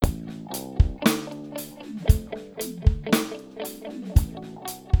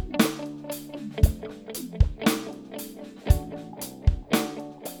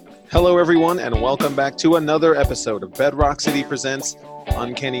Hello, everyone, and welcome back to another episode of Bedrock City Presents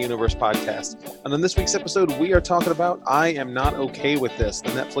Uncanny Universe Podcast. And on this week's episode, we are talking about I Am Not Okay With This,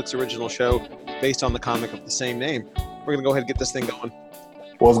 the Netflix original show based on the comic of the same name. We're going to go ahead and get this thing going.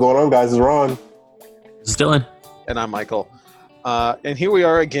 What's going on, guys? It's Ron. This is Dylan. And I'm Michael. And here we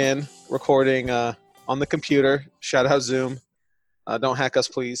are again, recording on the computer. Shout out Zoom. Don't hack us,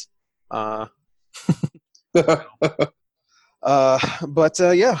 please. We're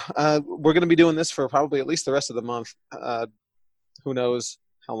going to be doing this for probably at least the rest of the month. Who knows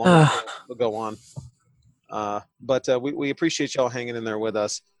how long it'll go on. But we appreciate y'all hanging in there with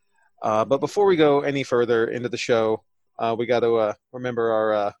us. But before we go any further into the show, we got to remember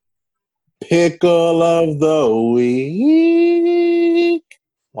our Pickle of the week.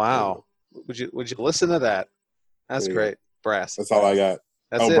 Wow. Would you listen to that? That's great. Brass. That's all I got.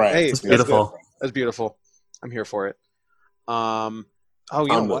 That's it. Brass. Hey, It's beautiful. That's beautiful. I'm here for it. You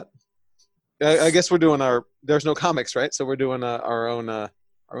know what? I guess we're doing there's no comics, right? So we're doing our own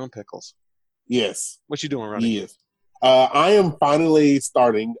pickles. Yes. What you doing, Ronnie? Yes. I am finally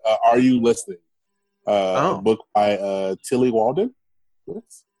starting Are You Listening? A book by Tilly Walden.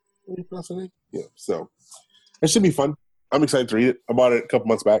 Yes. How do you pronounce her name? Yeah. So it should be fun. I'm excited to read it. I bought it a couple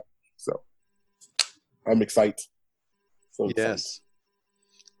months back. So I'm excited. So excited.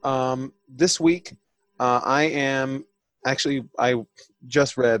 Yes. This week, I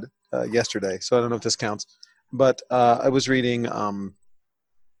just read yesterday, so I don't know if this counts, but I was reading,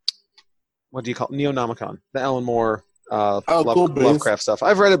 what do you call it? Neonomicon, the Alan Moore Lovecraft stuff.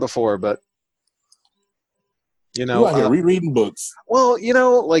 I've read it before, but, you know. You out here rereading books. Well,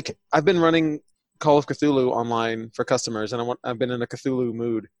 like, I've been running Call of Cthulhu online for customers, and I've been in a Cthulhu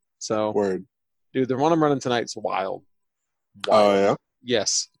mood. So, Word. Dude, the one I'm running tonight is wild. Oh, yeah?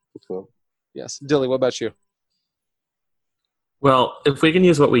 Yes. So. Yes. Dilly, what about you? Well, if we can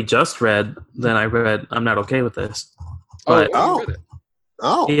use what we just read, then I read I'm Not Okay With This. But, You read it.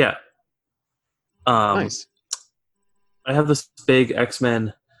 Oh. yeah. Nice. I have this big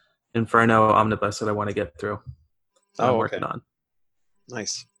X-Men Inferno omnibus that I want to get through. I'm working on.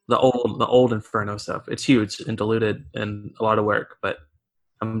 Nice. The old Inferno stuff. It's huge and diluted and a lot of work, but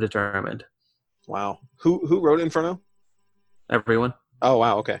I'm determined. Wow. Who wrote Inferno? Everyone. Oh,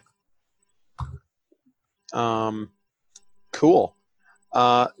 wow. Okay. Cool.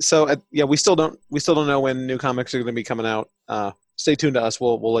 We still don't know when new comics are going to be coming out. Stay tuned to us.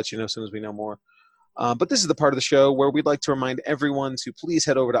 We'll let you know as soon as we know more. But this is the part of the show where we'd like to remind everyone to please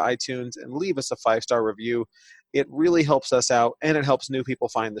head over to iTunes and leave us a 5-star review. It really helps us out, and it helps new people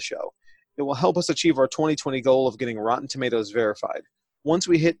find the show. It will help us achieve our 2020 goal of getting Rotten Tomatoes verified. Once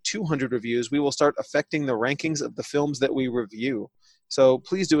we hit 200 reviews, we will start affecting the rankings of the films that we review. So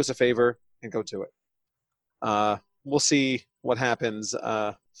please do us a favor and go do it. We'll see what happens,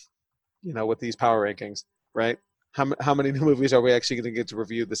 with these power rankings, right? How many new movies are we actually going to get to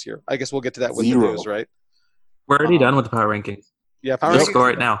review this year? I guess we'll get to that with 0. the news, right? We're already done with the power rankings. Yeah, power Just rankings.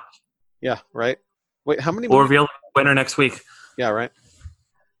 score it now. Yeah, right. Wait, how many? We'll reveal the winner next week. Yeah, right.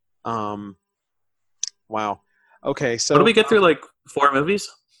 Wow. Okay, so What do we get through, like 4 movies?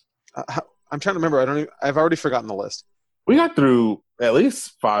 I'm trying to remember. I've already forgotten the list. We got through at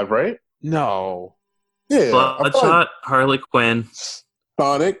least 5, right? No. Yeah. Bloodshot, Harley Quinn,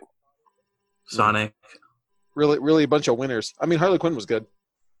 Sonic. Really, really a bunch of winners. I mean, Harley Quinn was good.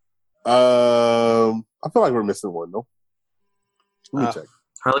 I feel like we're missing one, though. Let me check.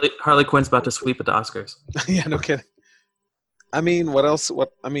 Harley Quinn's about to sweep at the Oscars. Yeah, no kidding. I mean, what else? Was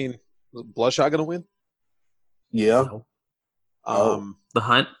Bloodshot gonna win? Yeah. The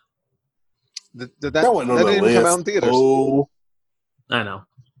Hunt. That wasn't on didn't the even list. come out in theaters. Oh, I know.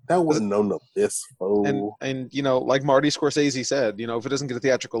 that wasn't on the list. Oh, And like Marty Scorsese said, if it doesn't get a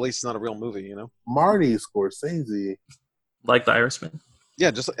theatrical release, it's not a real movie. Marty Scorsese. Like The Irishman.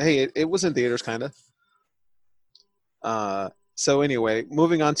 Yeah, just hey, it was in theaters, kind of. So anyway,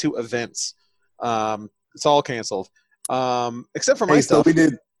 moving on to events. It's all canceled, except for my stuff.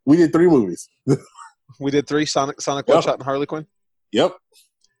 So we did 3 movies. We did 3: Sonic, Bloodshot, and Harley Quinn. Yep.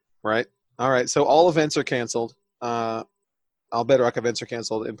 Right. All right. So all events are canceled. All Bedrock events are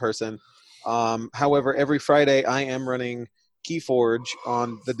canceled in person. However, every Friday I am running Keyforge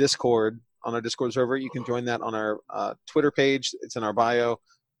on the Discord, on our Discord server. You can join that on our Twitter page. It's in our bio.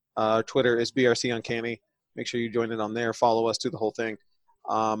 Twitter is BRC Uncanny. Make sure you join it on there. Follow us, do the whole thing.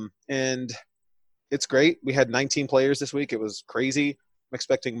 And it's great. We had 19 players this week. It was crazy. I'm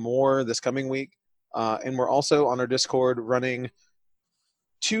expecting more this coming week. And we're also on our Discord running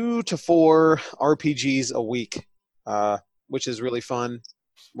 2 to 4 RPGs a week, which is really fun.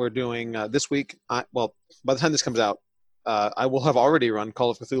 We're doing this week. By the time this comes out, I will have already run Call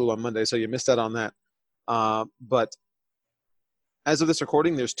of Cthulhu on Monday, so you missed out on that. But as of this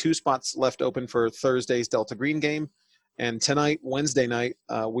recording, there's 2 spots left open for Thursday's Delta Green game. And tonight, Wednesday night,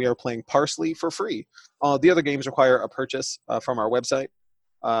 we are playing Parsley for free. The other games require a purchase from our website.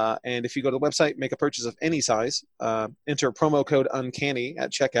 And if you go to the website, make a purchase of any size, enter promo code UNCANNY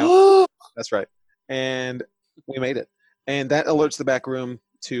at checkout. That's right. And we made it. And that alerts the back room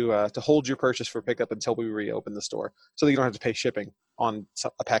to hold your purchase for pickup until we reopen the store, so that you don't have to pay shipping on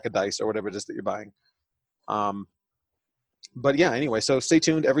a pack of dice or whatever it is that you're buying. But yeah, anyway, so stay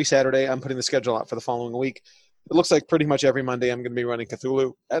tuned. Every Saturday, I'm putting the schedule out for the following week. It looks like pretty much every Monday I'm going to be running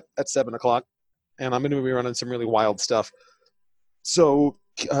Cthulhu at 7 o'clock, and I'm going to be running some really wild stuff. So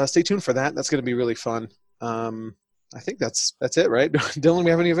stay tuned for that. That's going to be really fun. I think that's it, right? Dylan,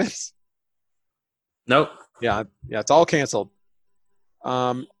 we have any events? Nope. Yeah, it's all canceled.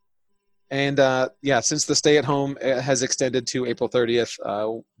 Since the stay-at-home has extended to April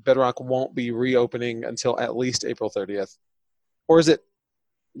 30th, Bedrock won't be reopening until at least April 30th. Or is it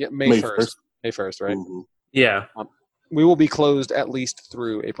May 1st? May 1st, right? Mm-hmm. Yeah. We will be closed at least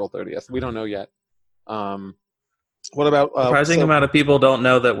through April 30th. We don't know yet. What about surprising amount of people don't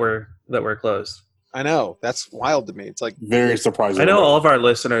know that we're closed. I know. That's wild to me. It's like very surprising. I know all of our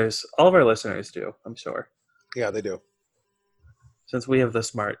listeners do, I'm sure. Yeah, they do. Since we have the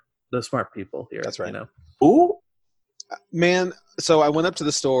smart people here. That's right. You know. Ooh. Man, so I went up to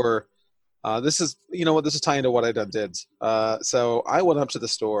the store. This is tying into what I did. So I went up to the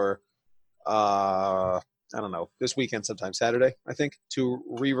store, I don't know, this weekend sometime, Saturday, I think, to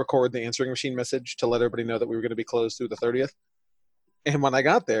re-record the answering machine message to let everybody know that we were going to be closed through the 30th. And when I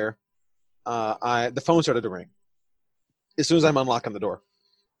got there, the phone started to ring as soon as I'm unlocking the door.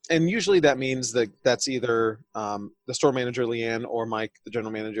 And usually that means that that's either the store manager, Leanne, or Mike, the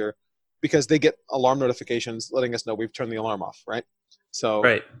general manager, because they get alarm notifications letting us know we've turned the alarm off, right? So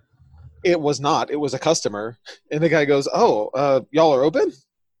right. It was not. It was a customer. And the guy goes, oh, y'all are open?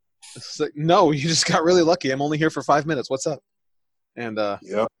 It's like, no, you just got really lucky. I'm only here for 5 minutes. What's up? And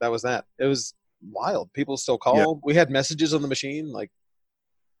that was that. It was wild. People still call. Yep. We had messages on the machine.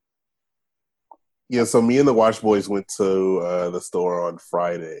 Yeah, so me and the Watch Boys went to the store on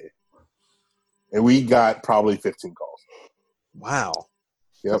Friday. And we got probably 15 calls. Wow.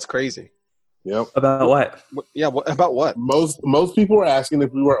 Yep. That's crazy. Yep. About what? Yeah, about what? Most people were asking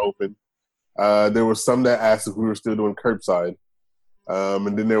if we were open. There were some that asked if we were still doing curbside.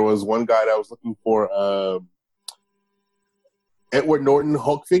 And then there was one guy that was looking for Edward Norton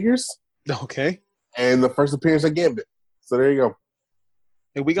Hulk figures. Okay. And the first appearance at Gambit. So there you go.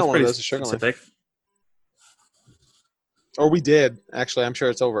 Hey, we got one of those at Sugarland. Or we did, actually. I'm sure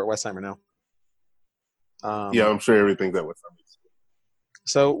it's over at Westheimer now. Yeah, I'm sure everything's at Westheimer.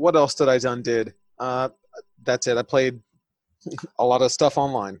 So what else did I did? That's it. I played a lot of stuff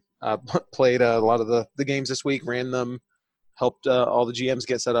online. Played a lot of the games this week, ran them, helped all the GMs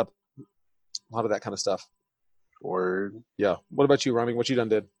get set up, a lot of that kind of stuff. Word. Yeah. What about you, Rami? What you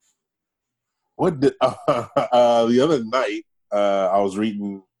did? The other night, I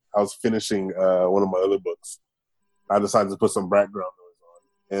was finishing one of my other books. I decided to put some background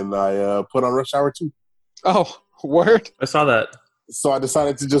noise on, and I put on Rush Hour 2. Oh, word! I saw that. So I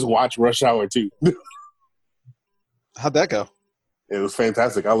decided to just watch Rush Hour 2. How'd that go? It was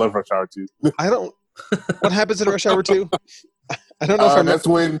fantastic. I love Rush Hour 2. What happens in Rush Hour 2? I don't know if that's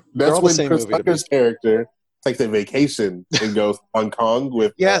when Chris Tucker's character takes a vacation and goes to Hong Kong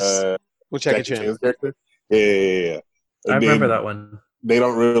with with Jackie Chan's character. Yeah. I remember that one. He's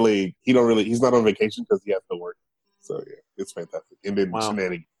not on vacation because he has to work. So yeah, it's fantastic. And then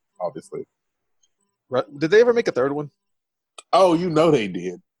shenanigans, obviously. Did they ever make a third one? Oh, they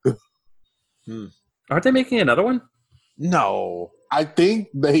did. Aren't they making another one? No. I think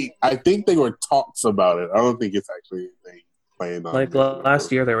they were talks about it. I don't think it's actually they playing on it.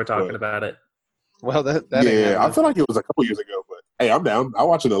 Last year they were talking about it. Well, that I feel like it was a couple years ago, but hey, I'm down. I'll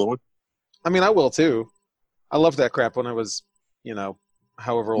watch another one. I mean, I will too. I loved that crap when I was,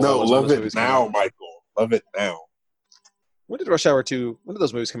 however old I was. No, love it now, Michael. Love it now. When did Rush Hour 2? When did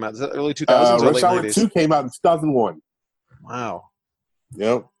those movies come out? Is that early 2000s or late 90s? Rush Hour 2 came out in 2001. Wow.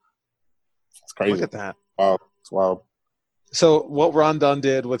 Yep. It's crazy. Look at that. Wow. It's wild. So what Ron Dunn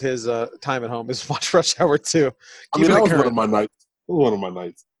did with his time at home is watch Rush Hour 2. That was one of my nights.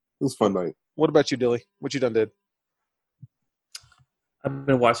 It was a fun night. What about you, Dilly? What you did? I've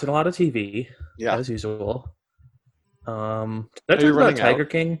been watching a lot of TV, as usual. Did I talk about Tiger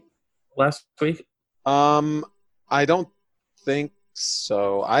King last week? I don't think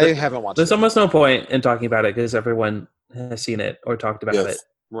so. I haven't watched it. There's almost no point in talking about it because everyone has seen it or talked about it.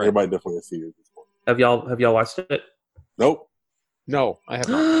 Right. Everybody definitely has seen it. Have y'all watched it? Nope. No, I have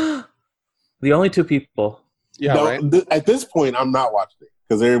not. The only two people. Yeah, no, right? At this point, I'm not watching it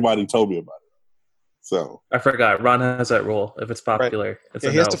because everybody told me about it. So I forgot. Ron has that rule. If it's popular, right. it's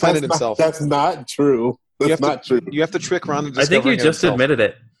he has to find it himself. That's not true. That's not true. You have to trick Ron into I think you just admitted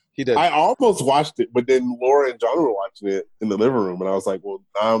it. He did. I almost watched it, but then Laura and John were watching it in the living room, and I was like, "Well,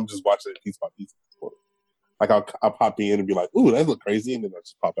 I'm just watching it piece by piece." Like I'll pop in and be like, "Ooh, that look crazy," and then I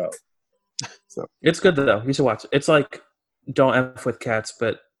just pop out. So it's good though. You should watch it. It's like Don't F with Cats,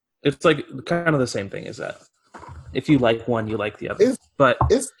 but it's like kind of the same thing as that. If you like one, you like the other. But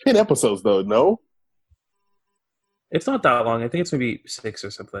it's 10 episodes though. No, it's not that long. I think it's maybe 6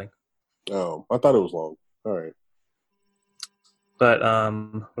 or something. Oh, I thought it was long. All right. But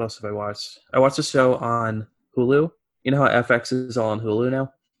what else have I watched? I watched a show on Hulu. You know how FX is all on Hulu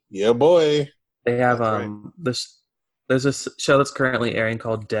now? Yeah, boy. They have this. There's a show that's currently airing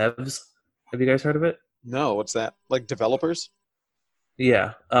called Devs. Have you guys heard of it? No, what's that? Like developers?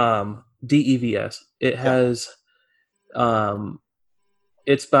 Yeah. DEVS. It has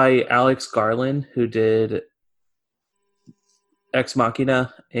it's by Alex Garland, who did Ex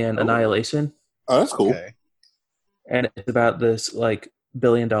Machina and Annihilation. Oh, that's cool. Okay. And it's about this like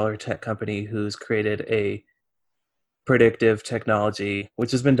billion-dollar tech company who's created a predictive technology,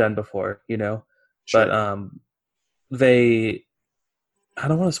 which has been done before, you know. Sure. But I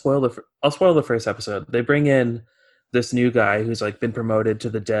don't want to spoil I'll spoil the first episode. They bring in this new guy who's like been promoted to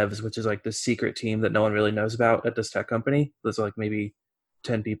the devs, which is like the secret team that no one really knows about at this tech company. There's like maybe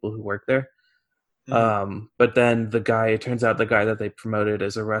 10 people who work there. Mm-hmm. But then it turns out the guy that they promoted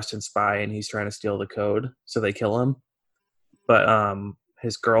is a Russian spy and he's trying to steal the code. So they kill him. But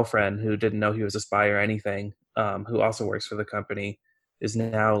his girlfriend, who didn't know he was a spy or anything, who also works for the company, is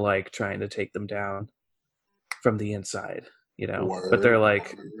now like trying to take them down from the inside, you know. Word. But they're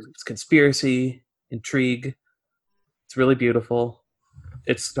like, it's conspiracy, intrigue. It's really beautiful.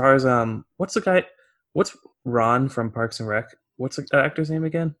 It stars what's Ron from Parks and Rec? What's the actor's name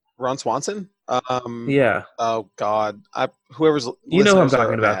again? Ron Swanson? Yeah. Oh God. Whoever's you know who I'm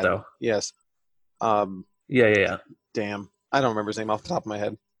talking about though. Yes. Yeah. Damn. I don't remember his name off the top of my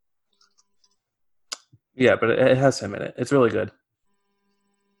head. Yeah, but it has him in it. It's really good.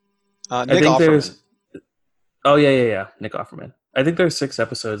 Nick Offerman. Oh yeah. Nick Offerman. I think there's 6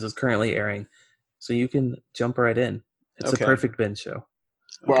 episodes. It's currently airing, so you can jump right in. It's a perfect binge show.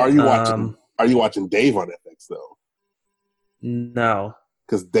 Well, are you watching? Are you watching Dave on FX though? No,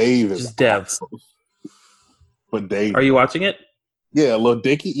 because Dave is just Dev. Awesome. But Dave, are you watching it? Yeah, Lil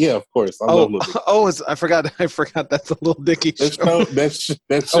Dicky. Yeah, of course. I love Lil Dicky. I forgot. That's the Lil Dicky show.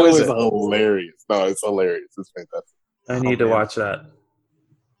 That show is hilarious. No, it's hilarious. It's fantastic. I need to watch that.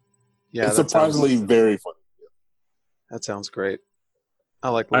 Yeah, it's surprisingly very funny. That sounds great.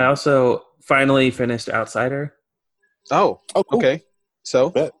 I also finally finished Outsider. Oh, cool. Okay.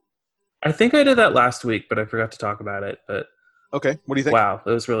 So I think I did that last week, but I forgot to talk about it. But okay, what do you think? Wow,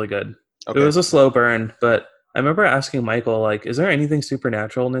 it was really good. Okay. It was a slow burn, but I remember asking Michael, like, is there anything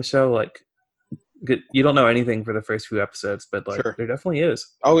supernatural in this show? Like, you don't know anything for the first few episodes, but like, there definitely is.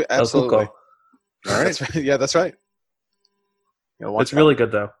 Oh, absolutely. All right. That's right. It's really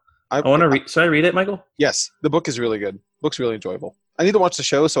good, though. I want to read. Should I read it, Michael? Yes, the book is really good. Book's really enjoyable. I need to watch the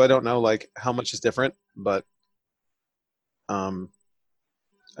show, so I don't know like how much is different, but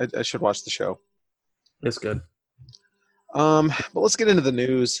I should watch the show. It's good. But let's get into the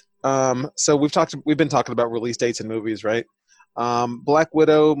news. So we've been talking about release dates and movies, right? Black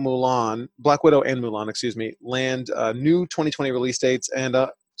Widow and Mulan, excuse me, land new 2020 release dates, and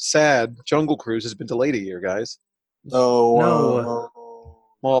sad Jungle Cruise has been delayed a year, guys. Oh no.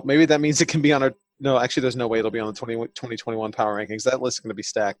 Well, maybe that means it can be on our. No, actually, there's no way it'll be on the 2021 Power Rankings. That list is going to be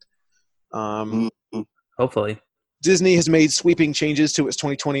stacked. Hopefully. Disney has made sweeping changes to its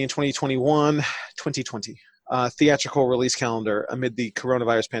 2020 and 2020 theatrical release calendar amid the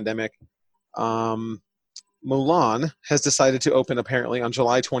coronavirus pandemic. Mulan has decided to open apparently on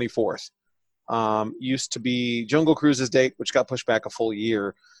July 24th. Used to be Jungle Cruise's date, which got pushed back a full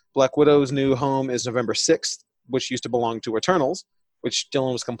year. Black Widow's new home is November 6th, which used to belong to Eternals, which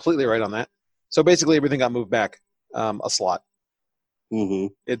Dylan was completely right on that. So basically everything got moved back a slot. Mm-hmm.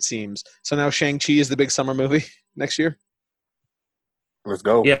 It seems. So now Shang-Chi is the big summer movie next year. Let's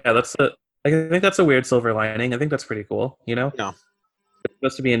go. Yeah, I think that's a weird silver lining. I think that's pretty cool. You know, yeah. It's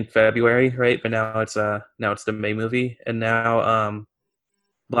supposed to be in February, right? But now it's the May movie, and now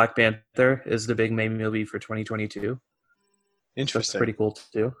Black Panther is the big May movie for 2022. Interesting. That's pretty cool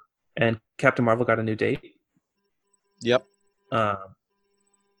too. And Captain Marvel got a new date. Yep.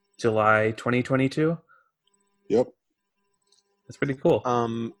 July 2022. Yep. That's pretty cool.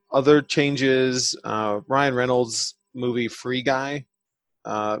 Other changes, Ryan Reynolds movie Free Guy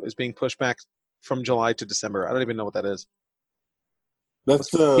is being pushed back from July to December. I don't even know what that is. That's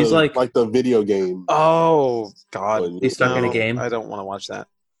He's like the video game. Oh God, he's stuck in a game. I don't want to watch that.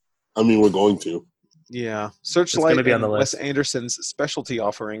 I mean, we're going to. Yeah, Searchlight be on the and Wes list. Anderson's specialty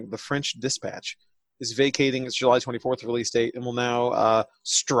offering, The French Dispatch, is vacating its July 24th release date and will now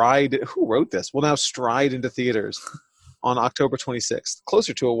stride. Who wrote this? Will now stride into theaters on October 26th,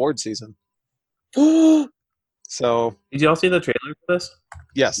 closer to award season. So, did you all see the trailer for this?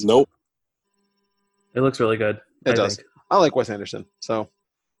 yes, Nope. It looks really good. it does. think. I like Wes Anderson, so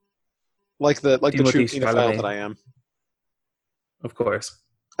like the true Timothée cinephile Chalamet. that I am. Of course.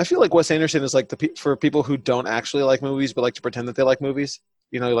 I feel like Wes Anderson is like for people who don't actually like movies but like to pretend that they like movies.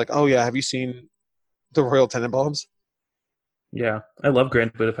 You know, like, oh yeah, have you seen The Royal Tenenbaums? Yeah, I love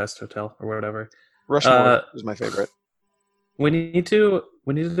Grand Budapest Hotel or whatever. Rushmore is my favorite. We need to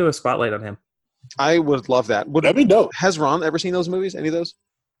do a spotlight on him. I would love that. That'd be dope. Has Ron ever seen those movies? Any of those?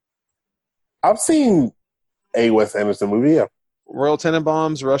 I've seen a Wes Anderson movie. Yeah. Royal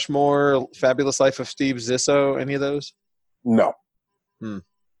Tenenbaums, Rushmore, Fabulous Life of Steve Zissou, any of those? No.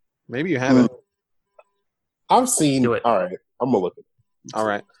 Maybe you haven't. I've seen. Do it. All right, I'm gonna look at it. All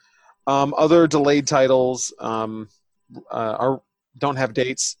right. Other delayed titles don't have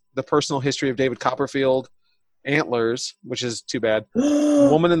dates. The Personal History of David Copperfield, Antlers, which is too bad,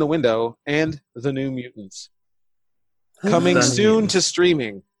 Woman in the Window, and The New Mutants. Coming The soon Mutants. to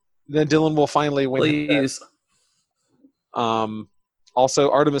streaming. Then Dylan will finally win. Please.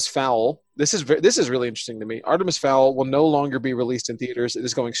 Also, Artemis Fowl. This is really interesting to me. Artemis Fowl will no longer be released in theaters. It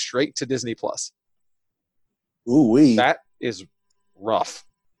is going straight to Disney Plus. Ooh wee. That is rough.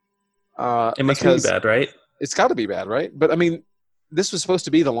 It must be because bad, right? It's got to be bad, right? But I mean, this was supposed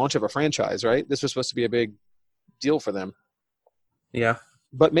to be the launch of a franchise, right? This was supposed to be a big deal for them. Yeah.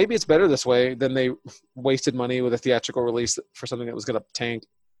 But maybe it's better this way than they wasted money with a theatrical release for something that was going to tank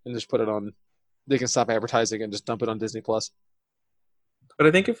and just put it on. They can stop advertising and just dump it on Disney Plus. But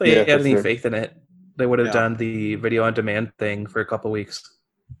I think if they had any sure. faith in it, they would have Yeah. done the video on demand thing for a couple weeks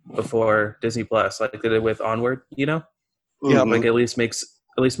before Disney Plus, like they did with Onward. You know, Yeah, Mhm. like at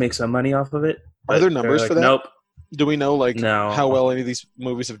least make some money off of it. Are there But numbers they're for like, that? Nope. Do we know No. how well any of these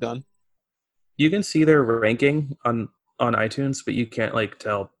movies have done? You can see their ranking on iTunes, but you can't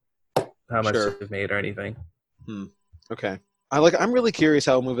tell how much Sure. they've made or anything. Okay. I'm really curious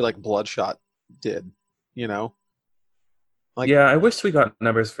how a movie like Bloodshot did, you know? Yeah, I wish we got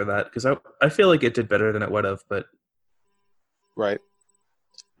numbers for that because I feel like it did better than it would have, but Right.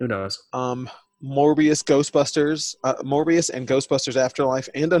 who knows? Morbius and Ghostbusters Afterlife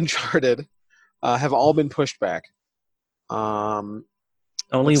and Uncharted have all been pushed back. Only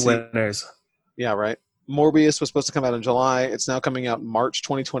let's see. winners. Yeah, right. Morbius was supposed to come out in July. It's now coming out March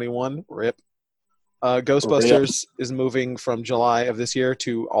 2021. RIP. Ghostbusters is moving from July of this year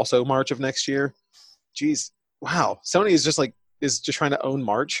to also March of next year. Jeez. Wow. Sony is just trying to own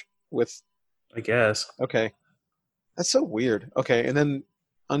March with I guess. okay. That's so weird. Okay, and then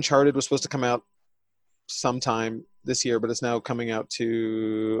Uncharted was supposed to come out sometime this year, but it's now coming out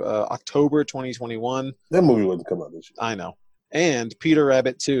to October 2021. That movie wouldn't come out this year. I know. And Peter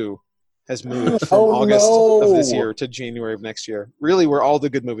Rabbit 2 has moved from Oh, August no. of this year to January of next year. Really, where all the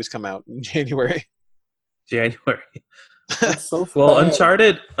good movies come out in January. January. That's so Well,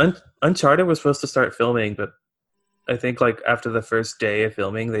 sad. Uncharted was supposed to start filming, but I think after the first day of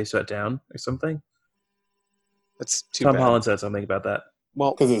filming, they shut down or something. That's too Tom bad. Holland said something about that.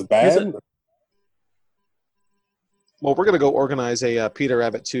 Well, Because it's bad. we're going to go organize a Peter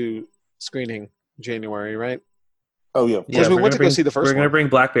Rabbit 2 screening in January, right? Oh yeah. Because we we're went gonna to go see the first We're one. gonna bring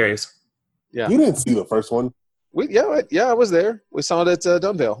blackberries. Yeah. You didn't see the first one. I was there. We saw it at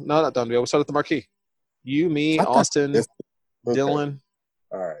Dunvale. No, not Dunvale. We saw it at the Marquee. You, me, I thought Austin, this- Okay. Dylan.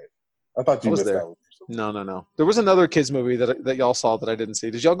 All right. I thought I you was missed there. that one. No. There was another kids movie that y'all saw that I didn't see.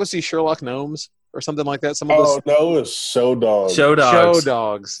 Did y'all go see Sherlock Gnomes or something like that? Some of Oh those no, it's Show Dog. Show dogs. Show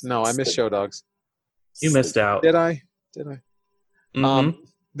Dogs. No, I missed Show Dogs. You missed out. Did I? Mhm.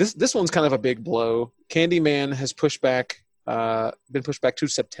 This one's kind of a big blow. Candyman has been pushed back to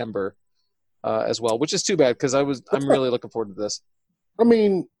September as well, which is too bad because I'm really looking forward to this. I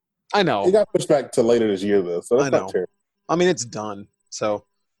mean, I know. it got pushed back to later this year though, so that's I know. not terrible. I mean, it's done. So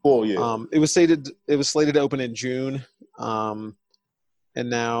Well, yeah. it was slated to open in June, and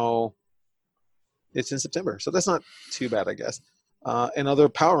now it's in September. So that's not too bad, I guess. In other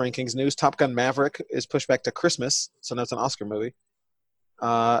Power Rankings news, Top Gun Maverick is pushed back to Christmas, so now it's an Oscar movie.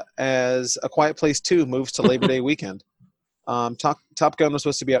 As A Quiet Place 2 moves to Labor Day weekend. Top Gun was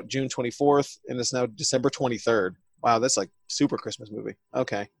supposed to be out June 24th, and it's now December 23rd. Wow, that's like super Christmas movie.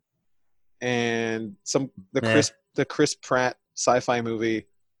 Okay. and the Chris Pratt sci-fi movie,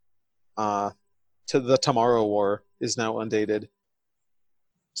 To the Tomorrow War, is now undated.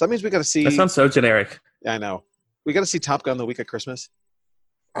 So that means we got to see. That sounds so generic. I know. We got to see Top Gun the week of Christmas.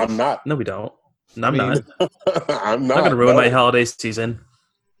 I'm not. No, we don't. No, I mean, I'm not going to ruin my holiday season.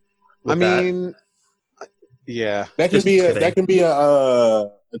 I mean, yeah. That can be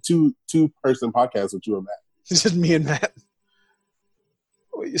a two-person podcast with you and Matt. It's just me and Matt.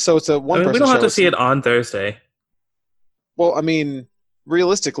 So it's a one-person we don't show. have to see it on Thursday. Well, I mean,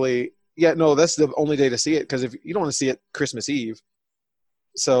 realistically, yeah, no, that's the only day to see it, because if you don't want to see it Christmas Eve,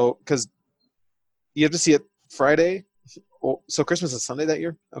 so because you have to see it Friday. So Christmas is Sunday that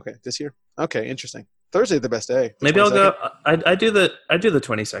year? Okay, this year? Okay, interesting. Thursday the best day. Maybe 22nd. I'll go. I do the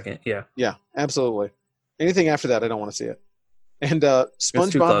 22nd. Yeah. Yeah, absolutely. Anything after that, I don't want to see it. And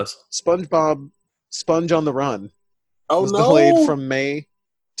SpongeBob, Sponge on the Run was delayed from May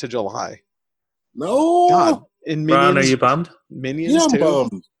to July. No. God. And Minions, Ron, are you bummed? Minions too.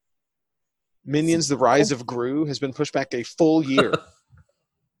 Bummed. Minions: The Rise of Gru has been pushed back a full year.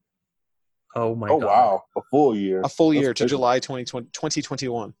 Oh my God! Wow, a full year. A full year to July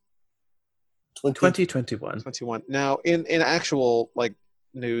 2021. 2021. Now, in actual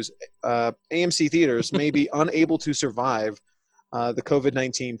news, AMC theaters may be unable to survive the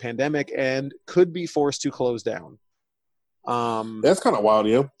COVID-19 pandemic and could be forced to close down. That's kind of wild,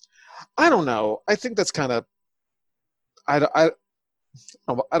 yeah. I don't know. I think that's kind of. I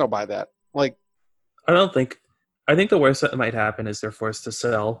don't buy that. I think the worst that might happen is they're forced to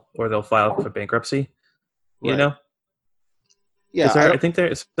sell, or they'll file for bankruptcy. You know? Yeah. I think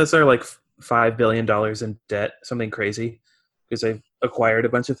they're like $5 billion in debt, something crazy, because they've acquired a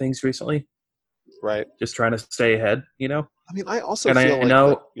bunch of things recently. Right. Just trying to stay ahead, you know? I mean, I also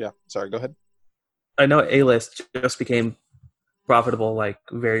feel yeah, sorry, go ahead. I know A-List just became profitable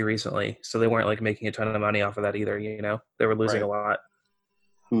very recently, so they weren't making a ton of money off of that either, you know? They were losing a lot.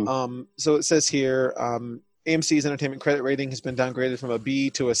 So it says here, AMC's entertainment credit rating has been downgraded from a B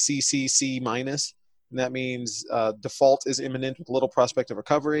to a CCC minus, and that means default is imminent with little prospect of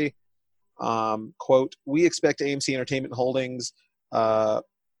recovery. Quote, we expect AMC Entertainment Holdings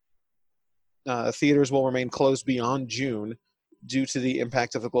theaters will remain closed beyond June due to the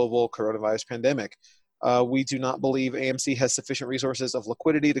impact of the global coronavirus pandemic. We do not believe AMC has sufficient resources of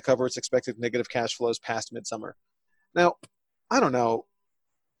liquidity to cover its expected negative cash flows past midsummer. Now, I don't know.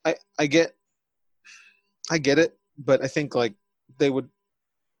 I get it, but I think they would.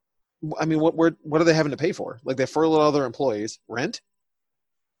 I mean, what are they having to pay for? They furloughed all their employees. Rent?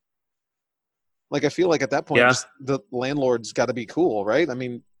 I feel like at that point, the landlord's got to be cool, right? I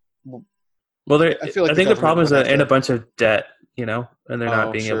mean, well, I think the problem is that they're in a bunch of debt, you know, and they're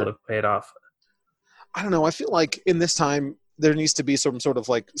not being able to pay it off. I don't know. I feel like in this time there needs to be some sort of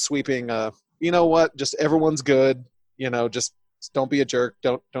sweeping. You know what? Just everyone's good. You know, just don't be a jerk.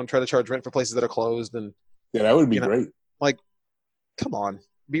 Don't try to charge rent for places that are closed. And yeah, that would be great. Come on,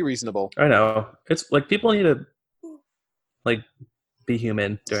 be reasonable. I know. It's people need to be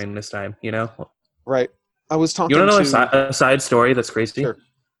human during this time. You know. Right. I was talking. You want to know a side story that's crazy? Sure.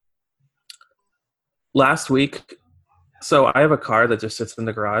 Last week, so I have a car that just sits in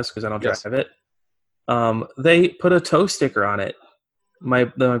the garage because I don't drive it. They put a tow sticker on it.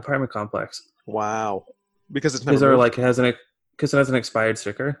 My apartment complex. Wow. Because it's because it has an expired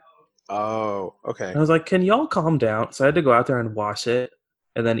sticker. Oh, okay. And I was like, can y'all calm down? So I had to go out there and wash it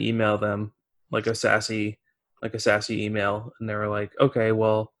and then email them a sassy email, and they were like, okay,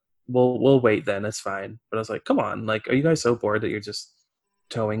 well, we'll wait then. It's fine. But I was like, come on, are you guys so bored that you're just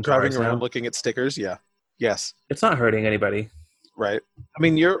towing driving cars around now? looking at stickers? Yeah. Yes. It's not hurting anybody. Right. I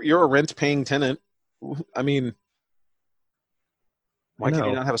mean, you're a rent-paying tenant. I mean, why can't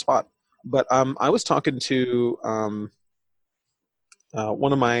you not have a spot? But I was talking to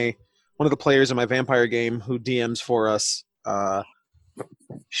one of the players in my vampire game who DMs for us.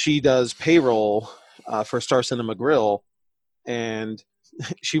 She does payroll for Star Cinema Grill, and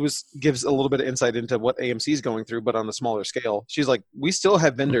she gives a little bit of insight into what AMC is going through, but on a smaller scale. She's like, we still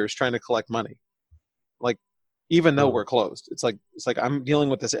have vendors trying to collect money, even though we're closed. It's like I'm dealing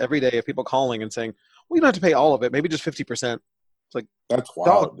with this every day of people calling and saying, well, you don't have to pay all of it, maybe just 50%. It's like, that's wild,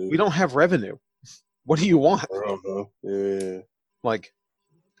 dog, dude. We don't have revenue. What do you want? Yeah.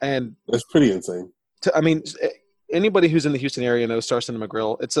 And that's pretty insane. I mean, anybody who's in the Houston area knows Star Cinema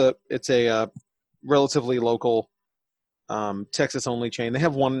Grill. It's a relatively local Texas only chain. They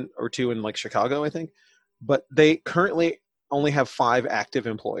have one or two in Chicago, I think, but they currently only have 5 active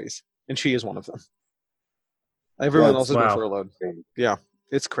employees, and she is one of them. Everyone else has been furloughed. Yeah,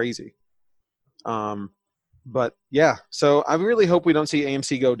 it's crazy. But yeah, so I really hope we don't see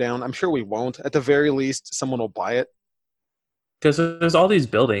AMC go down. I'm sure we won't. At the very least, someone will buy it. Because there's all these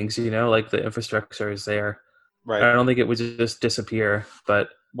buildings, like the infrastructure is there. Right. I don't think it would just disappear, but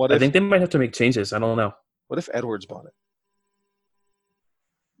What I if, think they might have to make changes. I don't know. What if Edwards bought it?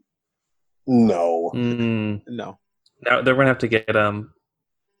 No. No. Now they're gonna have to get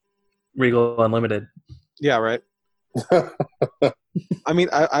Regal Unlimited. Yeah, right. I mean,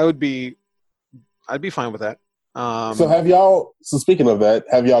 I'd be fine with that. So speaking of that,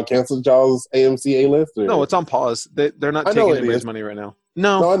 have y'all canceled y'all's AMC A-list? Or? No, it's on pause. They're not taking anybody's money right now.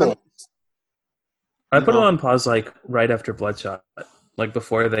 No, I know. I put it on pause right after Bloodshot,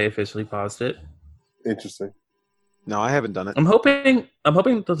 before they officially paused it. Interesting. No, I haven't done it. I'm hoping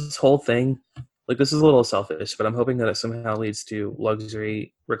that this whole thing, this is a little selfish, but I'm hoping that it somehow leads to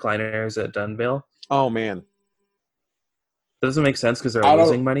luxury recliners at Dunvale. Oh man, that doesn't make sense because they're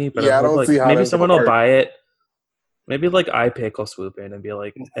losing money. But I don't see how maybe someone will buy it. Maybe iPick will swoop in and be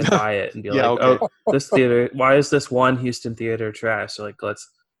and buy it and be okay. Oh, this theater. Why is this one Houston theater trash? So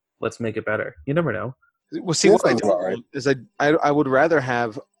let's make it better. You never know. Well, see, what I do is I would rather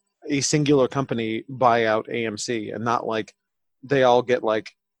have a singular company buy out AMC and not they all get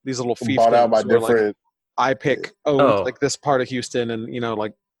these little fiefdoms bought out by different. iPick this part of Houston and I don't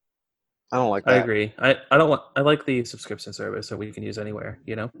like that. I agree. I like the subscription service that we can use anywhere.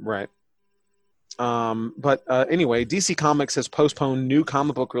 Right. But anyway, DC Comics has postponed new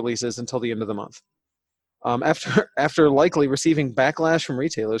comic book releases until the end of the month. After likely receiving backlash from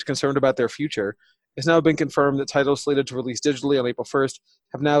retailers concerned about their future, it's now been confirmed that titles slated to release digitally on April 1st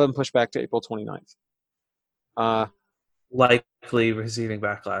have now been pushed back to April 29th. Likely receiving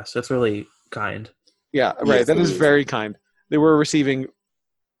backlash. That's really kind. Yeah, right. Yes, that is very kind. They were receiving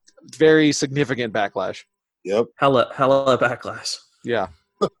very significant backlash. Yep. Hella backlash. Yeah.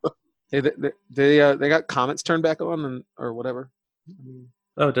 They got comments turned back on or whatever.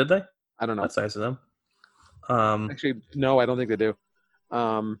 Oh, did they? I don't know. That's nice of them. Actually, no, I don't think they do.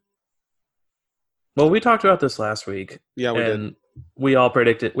 Well, we talked about this last week. Yeah, we did. We all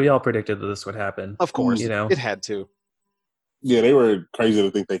predicted that this would happen. Of course, it had to. Yeah, they were crazy to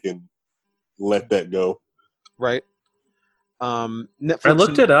think they can let that go. Right. Netflix. I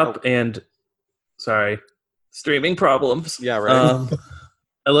looked it up and sorry, streaming problems. Yeah, right.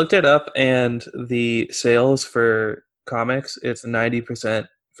 I looked it up and the sales for comics, it's 90%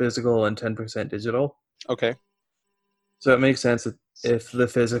 physical and 10% digital. Okay. So it makes sense that if the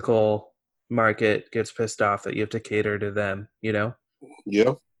physical market gets pissed off that you have to cater to them, Yeah.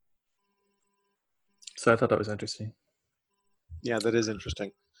 So I thought that was interesting. Yeah, that is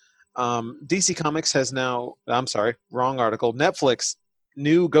interesting. DC Comics has now, I'm sorry, wrong article. Netflix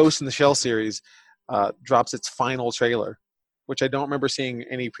new Ghost in the Shell series drops its final trailer, which I don't remember seeing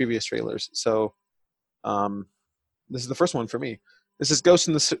any previous trailers. So this is the first one for me. This is Ghost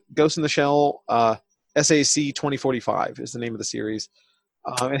in the Shell SAC 2045 is the name of the series.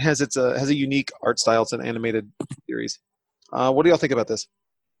 It has a unique art style. It's an animated series. What do y'all think about this?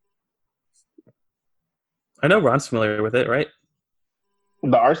 I know Ron's familiar with it, right?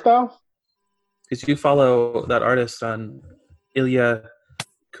 The art style? Because you follow that artist on Ilya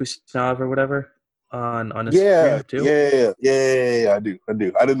Kusnov or whatever on Instagram too. Yeah, I do.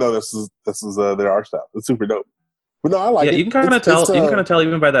 I didn't know this was their art style. It's super dope. But no, I like it. You can kind of tell. You can kind of tell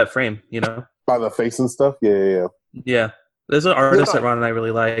even by that frame, by the face and stuff. Yeah. There's an artist that Ron and I really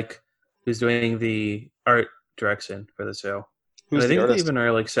like who's doing the art direction for the show. Who's the artist? They even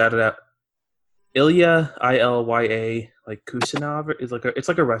are shouted out. Ilya Ilya Kusanov is it's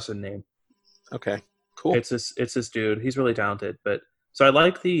a Russian name. Okay, cool. It's this dude. He's really talented. But so I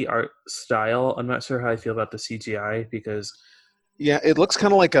like the art style. I'm not sure how I feel about the CGI because it looks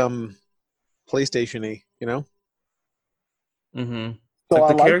kind of like PlayStation-y, Mm-hmm. So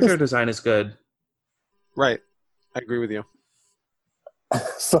the character design is good. Right, I agree with you.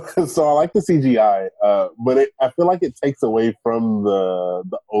 So I like the CGI, but I feel like it takes away from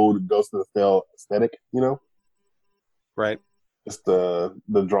the old Ghost in the Shell aesthetic, Right. Just the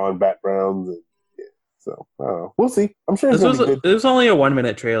drawn backgrounds. And, so we'll see. I'm sure it's going to be good. It was only a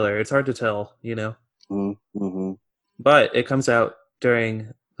 1-minute trailer. It's hard to tell, Mm-hmm. But it comes out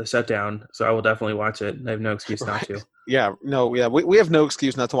during the shutdown, so I will definitely watch it. I have no excuse not to. Yeah, we have no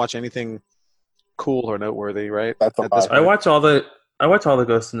excuse not to watch anything cool or noteworthy, right? I watch all the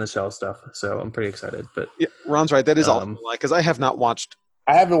Ghost in the Shell stuff, so I'm pretty excited. But yeah, Ron's right. That is all because I haven't watched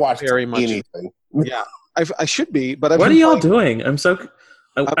very much anything. Yeah, I should be, but what are y'all doing?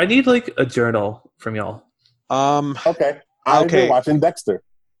 I need a journal from y'all. Okay. I've been watching Dexter.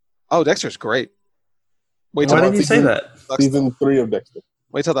 Oh, Dexter's great. Why didn't you say that? Season 3 of Dexter.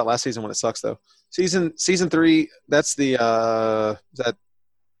 Wait till that last season when it sucks though. Season 3. That's the is that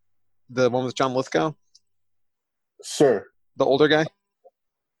the one with John Lithgow, Sure. the older guy.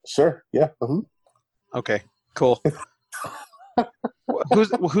 Sure. Yeah. Uh-huh. Okay. Cool.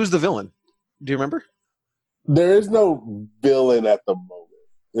 Who's the villain? Do you remember? There is no villain at the moment.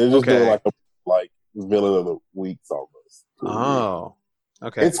 They're just Okay. doing like villain of the weeks almost. Oh.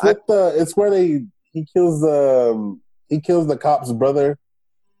 Okay. It's where he kills the cop's brother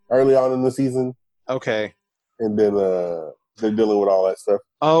early on in the season. Okay. And then they're dealing with all that stuff.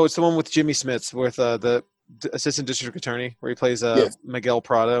 Oh, it's the one with Jimmy Smits with the assistant district attorney where he plays Yes. Miguel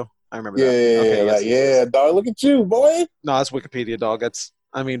Prado. I remember Yeah, that. Okay, dog. Look at you, boy. No, that's Wikipedia, dog.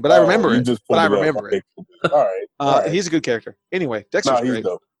 I remember it. But I remember it. All right. He's a good character. Anyway, Dexter's great.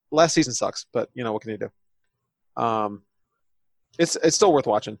 Dope. Last season sucks, but what can you do? It's still worth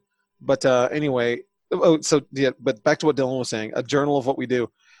watching. But anyway, but back to what Dylan was saying, a journal of what we do.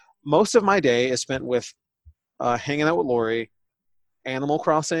 Most of my day is spent with hanging out with Lori, Animal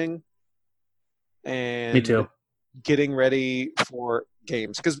Crossing, and Me too. Getting ready for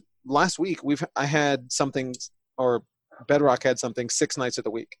games. Because last week I had something, or Bedrock had something 6 nights of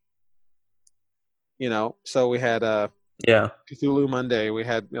the week. So we had Cthulhu Monday. We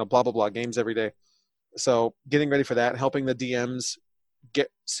had blah blah blah games every day. So getting ready for that, helping the DMs get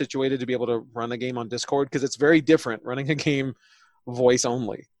situated to be able to run a game on Discord, because it's very different running a game voice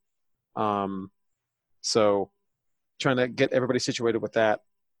only. So trying to get everybody situated with that,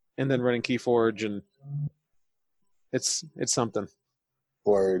 and then running Keyforge, and it's something.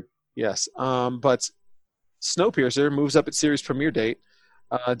 Word. Yes. But Snowpiercer moves up its series premiere date,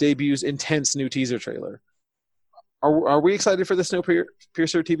 debuts intense new teaser trailer. Are we excited for the Snowpiercer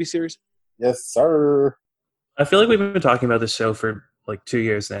TV series? Yes, sir. I feel like we've been talking about this show for like 2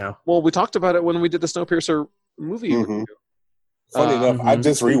 years now. Well, we talked about it when we did the Snowpiercer movie review. Funny enough, I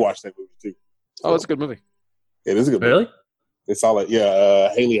just rewatched that movie too. So. Oh, it's a good movie. It is a good movie. Really? It's solid.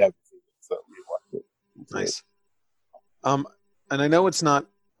 Yeah, Haley hasn't seen it, so we watched it. Nice. And I know it's not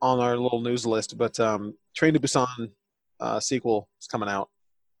on our little news list, but Train to Busan sequel is coming out.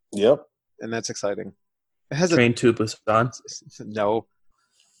 Yep. And that's exciting. It has Train to Busan? No.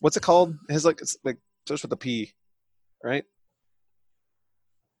 What's it called? It has it's starts with a P, right?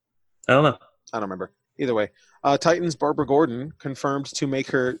 I don't know. I don't remember. Either way. Titans Barbara Gordon confirmed to make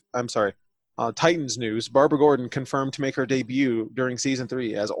her Titans news. Barbara Gordon confirmed to make her debut during season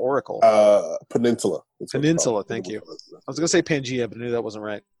 3 as Oracle. Peninsula. Peninsula, thank you. I was going to say Pangea, but I knew that wasn't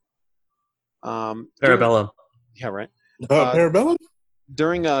right. Parabellum. Yeah, right. Parabellum?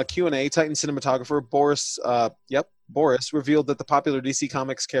 During a Q&A, Titan cinematographer Boris revealed that the popular DC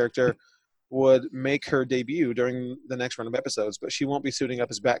Comics character would make her debut during the next run of episodes, but she won't be suiting up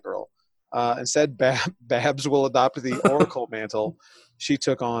as Batgirl. Instead, Babs will adopt the Oracle mantle she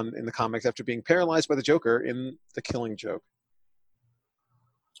took on in the comics after being paralyzed by the Joker in The Killing Joke.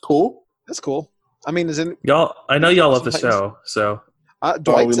 Cool. That's cool. I mean, I know y'all love the show, so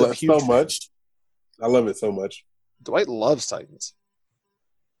Dwight's we love it so much. I love it so much. Dwight loves Titans.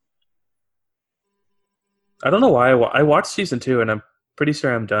 I don't know why I watched season 2, and I'm pretty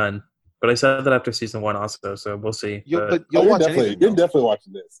sure I'm done. But I said that after season 1 also, so we'll see. You're definitely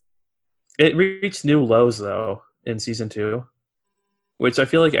watching this. It reached new lows though in season 2, which I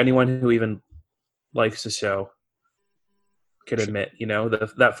feel like anyone who even likes the show could admit.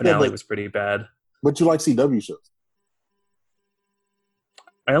 That finale was pretty bad. But you like CW shows?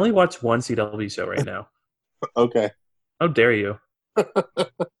 I only watch one CW show right now. Okay. How dare you?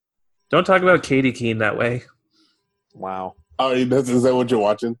 Don't talk about Katie Keene that way. Wow. Oh, is that what you're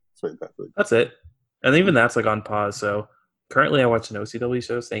watching? It's fantastic. That's it. And even that's on pause. So currently I watch no CW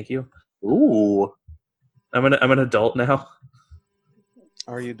shows. Thank you. Ooh. I'm an adult now.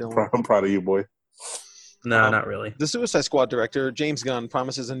 Are you doing? I'm proud of you, boy. No, not really. The Suicide Squad director, James Gunn,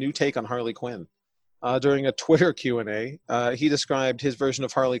 promises a new take on Harley Quinn. During a Twitter Q&A, he described his version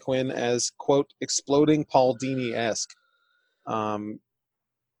of Harley Quinn as, quote, exploding Paul Dini-esque.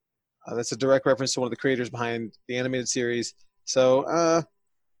 That's a direct reference to one of the creators behind the animated series. So,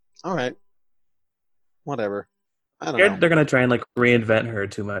 all right. Whatever. I don't know. They're going to try and reinvent her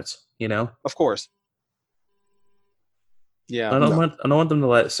too much, Of course. Yeah. I don't want them to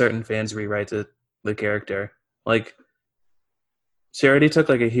let certain fans rewrite the character. She already took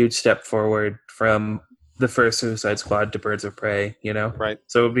a huge step forward from the first Suicide Squad to Birds of Prey, Right.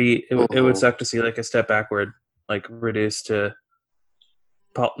 So it would suck to see a step backward, reduced to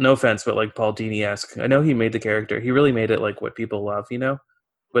Paul, no offense, but Paul Dini-esque. I know he made the character. He really made it what people love,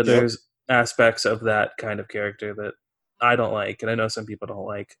 But there's aspects of that kind of character that I don't like, and I know some people don't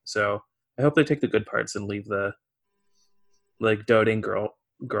like. So I hope they take the good parts and leave the doting girl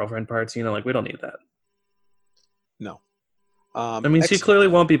girlfriend parts. You know, like we don't need that. No. I mean, she clearly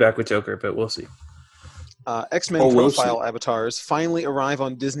won't be back with Joker, but we'll see. X-Men profile avatars finally arrive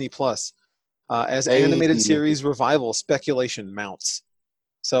on Disney Plus as animated series revival speculation mounts.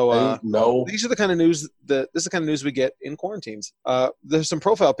 So these are the kind of news this is the kind of news we get in quarantines. There's some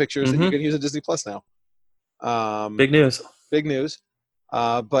profile pictures that you can use at Disney Plus now. Big news. Big news.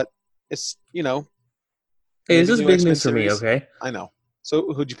 But it's, you know. Hey, this is big news for me, okay? I know.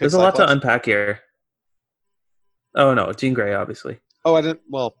 So who'd you pick? There's a lot to unpack here. Oh, no. Jean Grey, obviously. Oh, I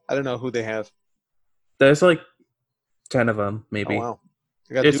don't know who they have. There's like 10 of them, maybe. Oh, wow.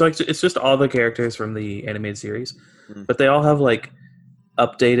 It's just all the characters from the animated series. But they all have like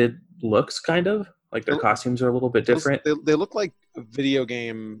updated looks, kind of. Like their costumes are a little bit different. They look like video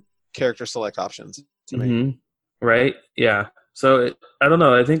game character select options to me. Right? Yeah. So I don't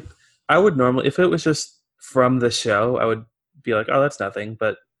know. I think I would normally, if it was just from the show, I would be like, oh, that's nothing.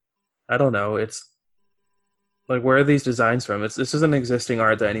 But I don't know. It's like, where are these designs from? This isn't existing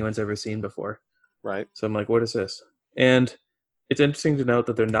art that anyone's ever seen before. Right. So I'm like, what is this? And it's interesting to note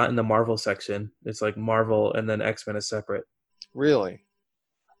that they're not in the Marvel section. It's like Marvel and then X-Men is separate. Really?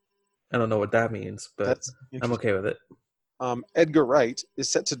 I don't know what that means, but I'm okay with it. Edgar Wright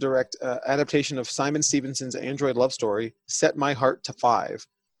is set to direct adaptation of Simon Stevenson's Android love story, Set My Heart to 5.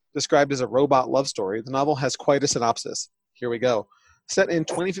 Described as a robot love story, the novel has quite a synopsis. Here we go. Set in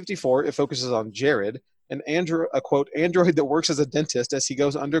 2054, it focuses on Jared, a quote, android that works as a dentist as he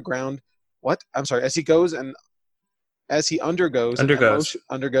goes underground. As he undergoes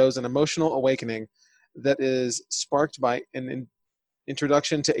an emotional awakening that is sparked by an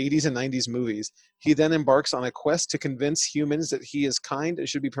introduction to 80s and 90s movies. He then embarks on a quest to convince humans that he is kind and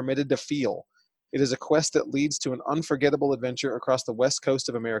should be permitted to feel. It is a quest that leads to an unforgettable adventure across the west coast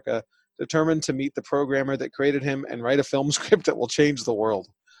of America, determined to meet the programmer that created him and write a film script that will change the world.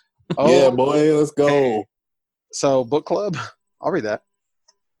 Oh, yeah, boy, let's go. So, book club, I'll read that.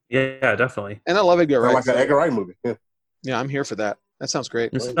 Yeah, definitely. And I love Edgar Wright. Like an Edgar Wright movie. Yeah, I'm here for that. That sounds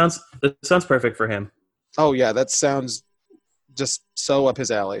great. It sounds perfect for him. Oh, yeah, that sounds just so up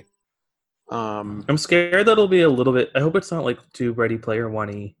his alley. I'm scared that it'll be a little bit. I hope it's not like too Ready Player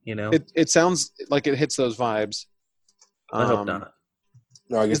One-y, you know. It sounds like it hits those vibes. I hope not.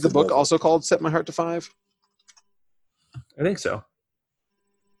 No, I guess is the book also called Set My Heart to 5? I think so.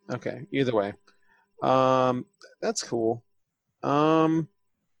 Okay. Either way, that's cool. I'm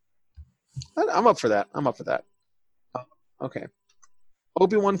up for that. Okay.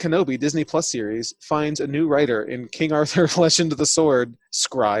 Obi-Wan Kenobi Disney Plus series finds a new writer in King Arthur Legend of the Sword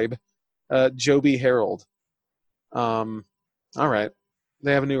scribe, Joby Harold. All right.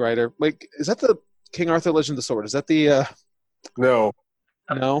 They have a new writer. Wait, is that the King Arthur Legend of the Sword? Is that the No.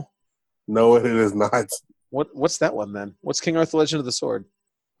 No? No, it is not. What's that one then? What's King Arthur Legend of the Sword?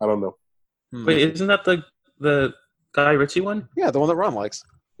 I don't know. Wait, isn't that the Guy Ritchie one? Yeah, the one that Ron likes.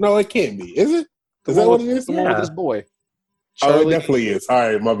 No, it can't be. Is it? Is that what it is? The one with this boy. Charlie. Oh, it definitely is. All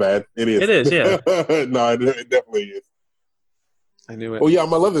right, my bad. It is. It is, yeah. No, it definitely is. I knew it. Oh, yeah, I'm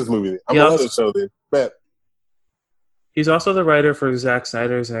going to love this movie. I'm going to love this show then. Bet. He's also the writer for Zack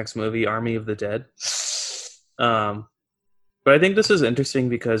Snyder's next movie, Army of the Dead. But I think this is interesting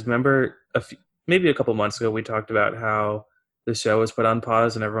because remember maybe a couple months ago we talked about how the show was put on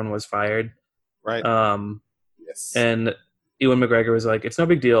pause and everyone was fired. Right. Yes. And Ewan McGregor was like, it's no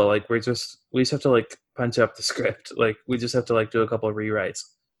big deal. Like we just have to like punch up the script. Like we just have to like do a couple of rewrites.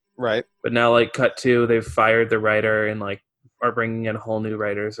 Right. But now like cut to, they've fired the writer and like are bringing in a whole new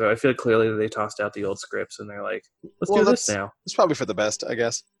writer. So I feel clearly that they tossed out the old scripts and they're like, let's do this now. It's probably for the best, I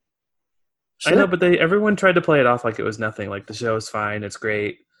guess. Sure. I know, but everyone tried to play it off like it was nothing. Like the show is fine, it's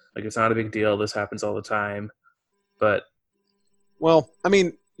great. Like it's not a big deal. This happens all the time. But well, I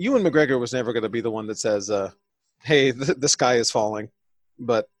mean, Ewan McGregor was never going to be the one that says, "Hey, the sky is falling."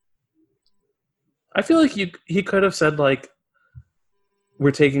 But I feel like he could have said like,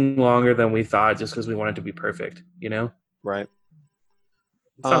 "We're taking longer than we thought just because we wanted to be perfect." You know? Right.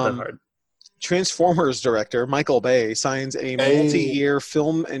 It's not that hard. Transformers director Michael Bay signs a multi-year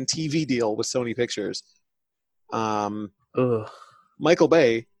film and TV deal with Sony Pictures. Michael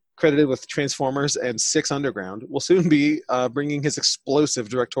Bay, credited with Transformers and Six Underground, will soon be bringing his explosive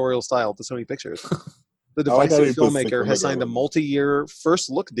directorial style to Sony Pictures. The divisive filmmaker has signed a multi-year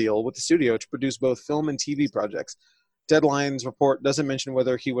first-look deal with the studio to produce both film and TV projects. Deadline's report doesn't mention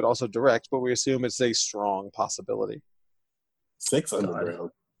whether he would also direct, but we assume it's a strong possibility. Six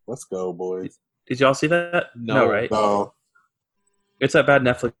Underground. Let's go, boys. Did y'all see that? No, right? No. It's that bad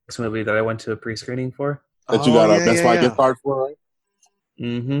Netflix movie that I went to a pre-screening for. That you got a Best Buy gift card for, right?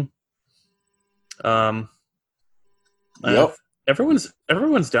 Mm-hmm. Yep.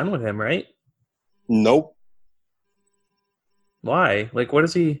 Everyone's done with him, right? Nope. Why? Like, what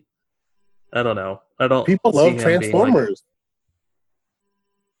is he? I don't know. I don't People see love him being like. Transformers.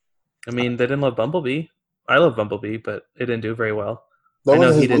 I mean, they didn't love Bumblebee. I love Bumblebee, but it didn't do very well. That I know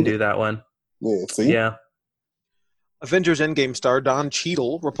wasn't he his didn't movie. do that one. Yeah, see? Yeah. Avengers Endgame star Don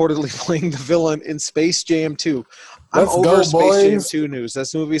Cheadle reportedly playing the villain in Space Jam 2. I'm Let's over go, Space Jam boys. 2 news.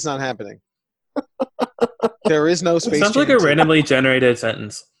 This movie's not happening. There is no It Space sounds Jam like a 2. randomly generated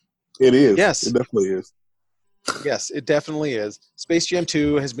sentence. It is. Yes. It definitely is. Yes, it definitely is. Space Jam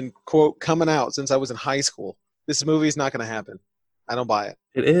 2 has been, quote, coming out since I was in high school. This movie's not going to happen. I don't buy it.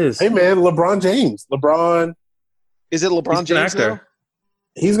 It is. Hey, man, LeBron James. Is it LeBron He's an James actor. now?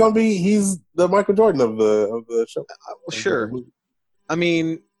 He's the Michael Jordan of the show. Sure. I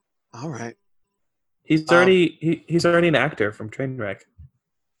mean, all right. He's already an actor from Trainwreck.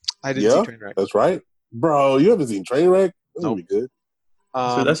 I didn't see Trainwreck. That's right. Bro, you haven't seen Trainwreck? That's Nope. gonna be good.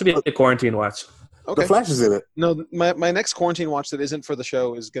 So that should be a quarantine watch. Okay. The Flash is in it. No, my next quarantine watch that isn't for the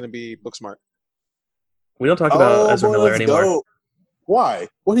show is going to be Booksmart. We don't talk about Ezra Miller anymore. Go. Why?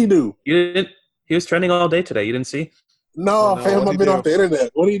 What'd he do? You didn't. He was trending all day today. You didn't see? No, no, fam, what'd I've he been do? off the internet.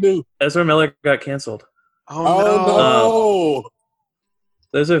 What'd he do? Ezra Miller got canceled. Oh, no. No.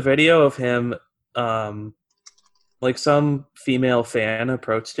 There's a video of him, like some female fan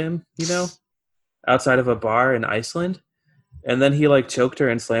approached him, outside of a bar in Iceland, and then he like choked her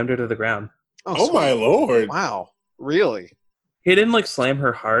and slammed her to the ground. Oh my Lord. Wow. Really? He didn't like slam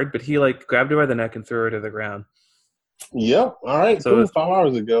her hard, but he like grabbed her by the neck and threw her to the ground. Yep. All right. So cool. 5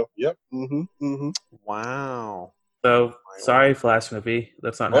 hours ago. Yep. Wow. So sorry, Flash movie.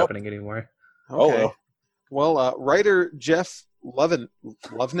 That's not happening anymore. Okay. Well, writer Jeff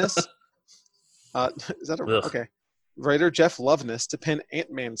Loveness. Is that okay? Writer Jeff Loveness to pen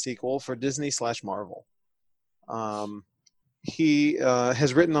Ant-Man sequel for Disney/Marvel. He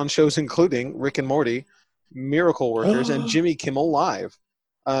has written on shows including Rick and Morty, Miracle Workers, and Jimmy Kimmel Live.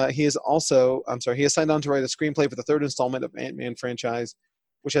 He has signed on to write a screenplay for the third installment of Ant-Man franchise,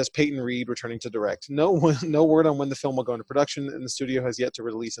 which has Peyton Reed returning to direct. No word on when the film will go into production, and the studio has yet to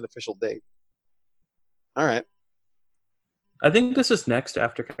release an official date. All right. I think this is next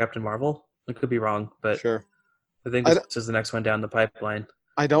after Captain Marvel. I could be wrong, but sure. I think this is the next one down the pipeline.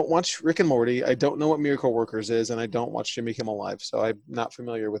 I don't watch Rick and Morty. I don't know what Miracle Workers is, and I don't watch Jimmy Kimmel Live, so I'm not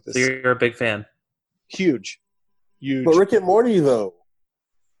familiar with this. So you're a big fan. Huge. But Rick and Morty, though.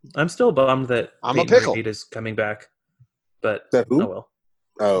 I'm still bummed that I'm Peyton a pickle. Reed is coming back, but that who? oh well.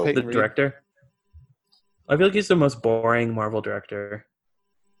 Oh, the director. I feel like he's the most boring Marvel director.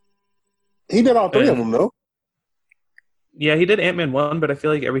 He did all 3 of them, though. Yeah, he did Ant-Man 1, but I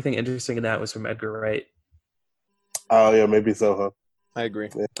feel like everything interesting in that was from Edgar Wright. Oh, yeah, maybe so, huh? I agree.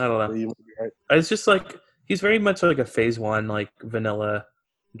 Yeah. I don't know. You might be right. It's just like he's very much like a phase 1, like vanilla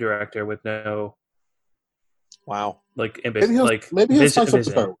director with no like ambition. Maybe he'll spice up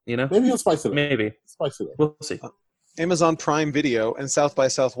the film. Maybe he'll spice it up. Maybe. Spice it up. We'll see. Amazon Prime Video and South by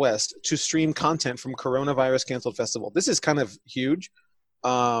Southwest to stream content from coronavirus canceled festival. This is kind of huge.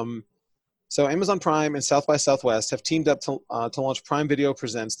 So Amazon Prime and South by Southwest have teamed up to launch Prime Video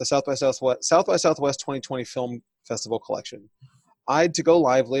Presents the South by Southwest 2020 Film Festival Collection. Eyed to go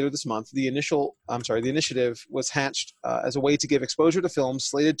live later this month, the initiative was hatched as a way to give exposure to films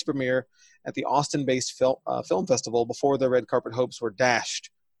slated to premiere at the Austin-based film festival before their red carpet hopes were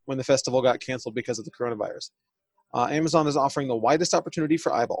dashed when the festival got canceled because of the coronavirus. Amazon is offering the widest opportunity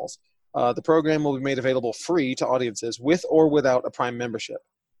for eyeballs. The program will be made available free to audiences with or without a Prime membership.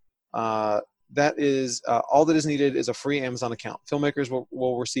 That is all that is needed is a free Amazon account. Filmmakers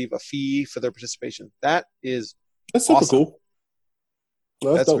will receive a fee for their participation. That's super awesome. Cool.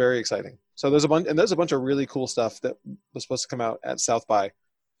 That's very exciting. So there's a bunch of really cool stuff that was supposed to come out at South by.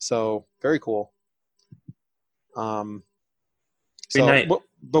 So very cool. Green Knight.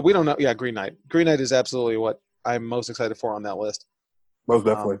 But we don't know. Yeah, Green Knight. Green Knight is absolutely what I'm most excited for on that list. Most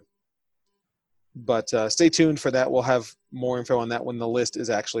definitely. But stay tuned for that. We'll have more info on that when the list is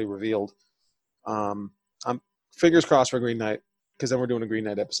actually revealed. I'm fingers crossed for Green Knight, because then we're doing a Green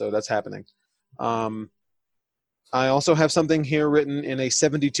Knight episode. That's happening. I also have something here written in a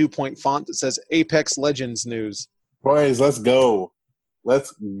 72-point font that says Apex Legends news. Boys, let's go.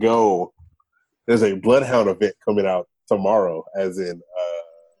 Let's go. There's a Bloodhound event coming out tomorrow, as in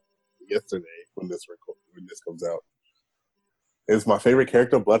yesterday when this comes out. It's my favorite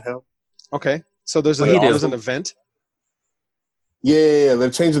character, Bloodhound. Okay. So there's an event? Yeah, they're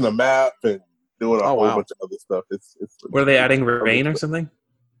changing the map and doing a whole bunch of other stuff. Were they adding rain or something?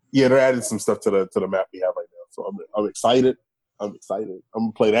 Yeah, they're adding some stuff to the map we have right now. So I'm excited. I'm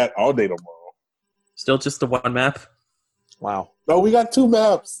gonna play that all day tomorrow. Still just the one map? Wow. No, we got 2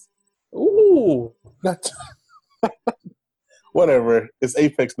 maps. Ooh. Whatever. It's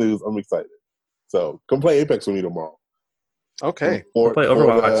Apex news. I'm excited. So come play Apex with me tomorrow. Okay. We'll play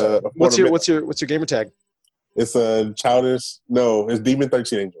Overwatch. What's your gamer tag? It's a childish. No, it's Demon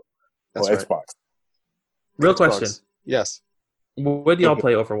 13 Angel. That's on right. Xbox. Real Xbox. Question. Yes. When do y'all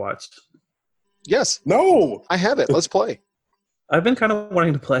play Overwatch? Yes. No. I have it. Let's play. I've been kind of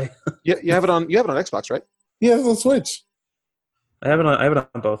wanting to play. You have it on Xbox, right? Yeah, it's on Switch. I have it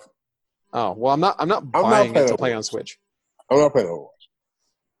on both. Oh well, I'm not buying it to play on Switch. I'm not playing Overwatch.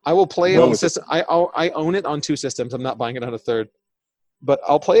 I will play it on the system. I own it on 2 systems. I'm not buying it on a third, but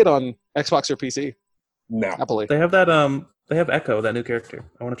I'll play it on Xbox or PC. No. Happily. They have that. They have Echo, that new character.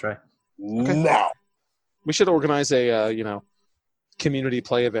 I want to try. Okay. No. We should organize a community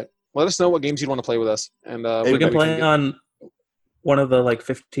play event. Let us know what games you'd want to play with us, and we can play on one of the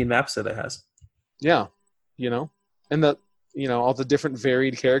 15 maps that it has. Yeah, and all the different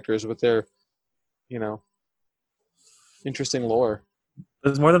varied characters with their, interesting lore.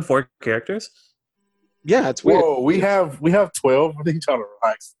 There's more than 4 characters? Yeah, it's weird. Whoa, we have 12. I think y'all to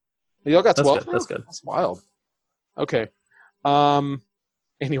relax. Y'all got 12. That's good. That's wild. Okay.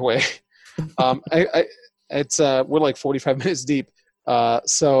 Anyway, it's we're like 45 minutes deep.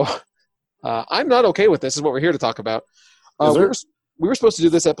 So I'm not okay with this. Is what we're here to talk about. We were supposed to do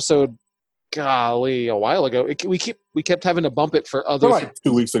this episode, golly, a while ago. We kept having to bump it for other. Like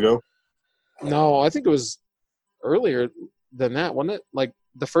 2 weeks ago. No, I think it was earlier than that, wasn't it? Like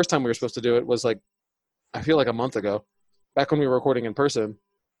the first time we were supposed to do it was I feel like a month ago, back when we were recording in person.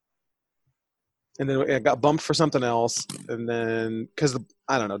 And then it got bumped for something else, and then because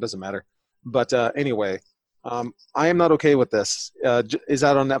I don't know, it doesn't matter. But anyway, I am not okay with this. Is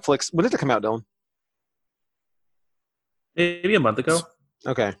that on Netflix? When did it come out, Dylan? Maybe a month ago.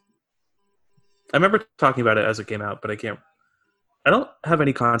 Okay. I remember talking about it as it came out, but I don't have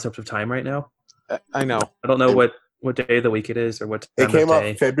any concept of time right now. I know. I don't know what day of the week it is or what time it came of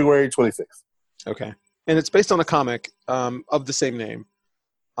day. out February 26th. Okay. And it's based on a comic of the same name.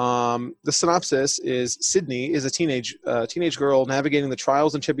 The synopsis is Sydney is a teenage girl navigating the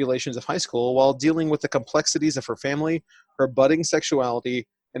trials and tribulations of high school while dealing with the complexities of her family, her budding sexuality,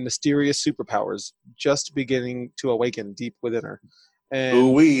 and mysterious superpowers just beginning to awaken deep within her.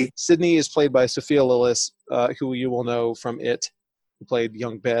 And Sydney is played by Sophia Lillis, who you will know from It, who played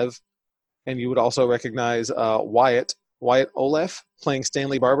young Bev. And you would also recognize Wyatt Oleff playing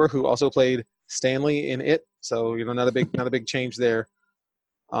Stanley Barber, who also played Stanley in It. So, not a big change there.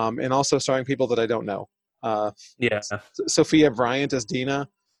 And also starring people that I don't know. Sophia Bryant as Dina.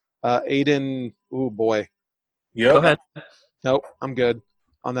 Aiden, oh boy. Yeah. Go ahead. Nope, I'm good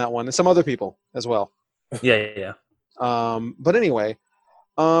on that one. And some other people as well. Yeah. But anyway,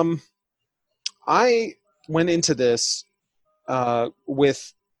 I went into this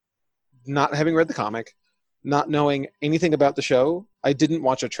with not having read the comic, not knowing anything about the show. I didn't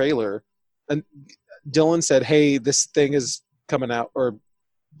watch a trailer. And Dylan said, hey, this thing is coming out, or do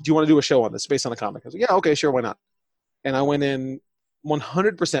you want to do a show on this based on a comic? I was like, yeah, okay, sure, why not? And I went in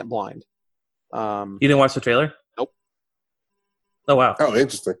 100% blind. You didn't watch the trailer? Nope. Oh, wow. Oh,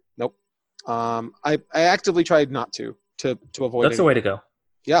 interesting. Nope. I actively tried not to avoid. That's the way to go.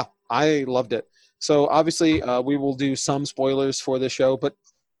 Yeah, I loved it. So obviously, we will do some spoilers for this show, but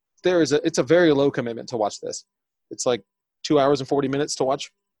it's a very low commitment to watch this. It's like 2 hours and 40 minutes to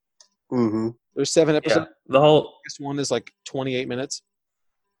watch. Mm-hmm. There's 7 episodes. Yeah, this one is like 28 minutes.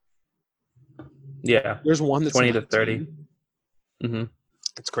 Yeah. There's one that's 20 to 30. Mm-hmm.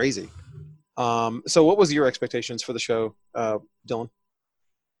 It's crazy. So what was your expectations for the show, Dylan?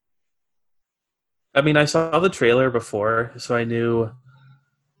 I mean, I saw the trailer before, so I knew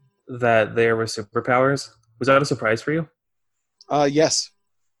that there were superpowers. Was that a surprise for you? Yes.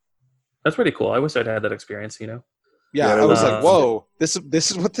 That's pretty cool. I wish I'd had that experience, Yeah, I was like, whoa, this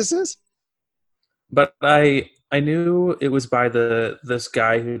is what this is? But I knew it was by this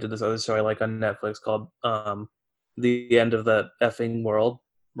guy who did this other show I like on Netflix called The End of the Effing World.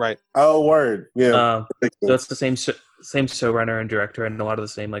 Right. Oh, word. Yeah. So it's the same showrunner and director and a lot of the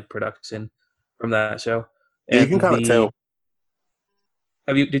same production from that show. And you can kind of tell.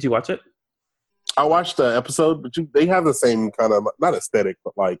 Did you watch it? I watched the episode, but they have the same kind of, not aesthetic,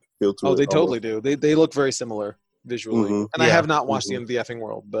 but feel to it. Oh, they totally do. They look very similar visually. Mm-hmm. And I have not watched The End of the Effing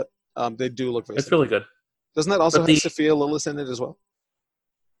World, but they do look very It's similar. really good. Doesn't that also have Sophia Lillis in it as well?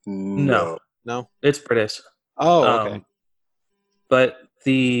 No. It's British. Oh, okay. But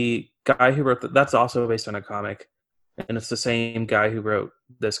the guy who wrote that's also based on a comic, and it's the same guy who wrote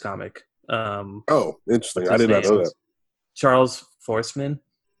this comic. Oh, interesting. I did not know that. Charles Forsman.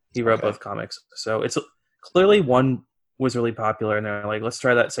 He wrote both comics. So it's clearly one was really popular, and they're like, let's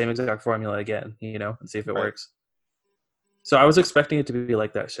try that same exact formula again, and see if it works. So I was expecting it to be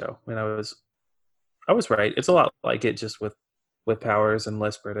like that show, and I was right. It's a lot like it, just with powers and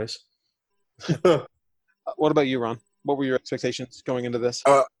less British. What about you, Ron? What were your expectations going into this?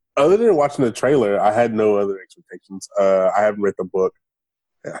 Other than watching the trailer, I had no other expectations. I haven't read the book.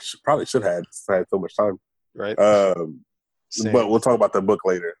 I probably should have. I had so much time. Right. But we'll talk about the book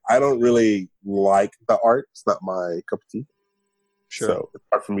later. I don't really like the art. It's not my cup of tea. Sure. So it's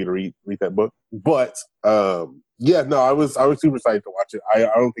hard for me to read that book. But I was super excited to watch it. I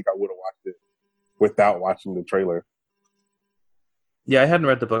don't think I would have watched it without watching the trailer. Yeah, I hadn't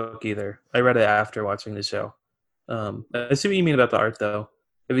read the book either. I read it after watching the show. I see what you mean about the art, though.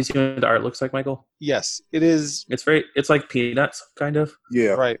 Have you seen what the art looks like, Michael? Yes, it is. It's like Peanuts, kind of.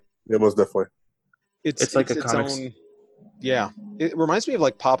 Yeah, right. Yeah, most definitely. It's like a comics. Yeah, it reminds me of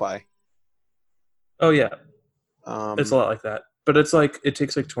like Popeye. Oh yeah, it's a lot like that. But it's like it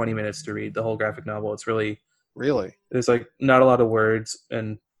takes like 20 minutes to read the whole graphic novel. It's really. There's like not a lot of words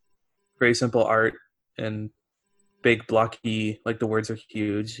and very simple art and big blocky, like the words are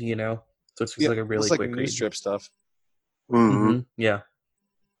huge, So it's just like a really quick news strip stuff. Mm-hmm. Yeah.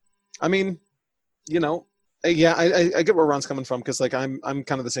 I mean, I get where Ron's coming from, because like I'm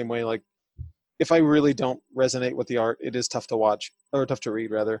kind of the same way. Like, if I really don't resonate with the art, it is tough to watch, or tough to read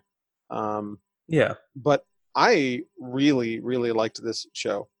rather. Yeah. But I really, really liked this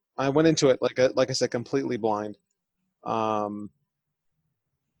show. I went into it like I said, completely blind, and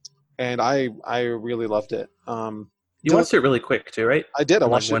I really loved it. You watched it really quick too, right? I did. I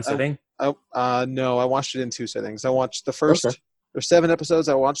watched it one sitting. No, I watched it in 2 sittings. I watched the first. Okay. There's 7 episodes.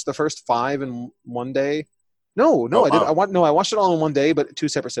 I watched the first 5 in one day. No, I did. I watched it all in one day, but 2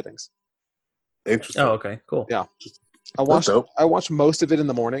 separate sittings. Interesting. Oh, okay, cool. Yeah, I watched most of it in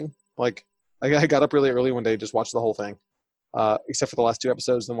the morning. Like, I got up really early one day, just watched the whole thing, except for the last 2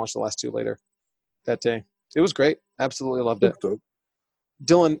 episodes, then watched the last 2 later that day. It was great. Absolutely loved it.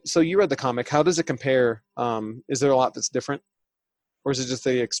 Dylan, so you read the comic. How does it compare? Is there a lot that's different, or is it just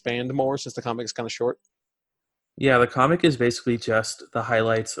they expand more since the comic is kind of short? Yeah, the comic is basically just the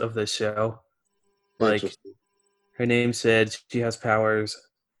highlights of the show. Like, her name said, she has powers.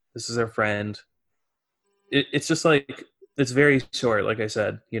 This is her friend. It's just like, it's very short, like I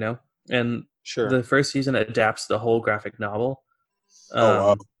said, And sure, the first season adapts the whole graphic novel.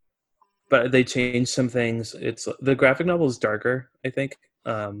 Wow. But they changed some things. The graphic novel is darker, I think.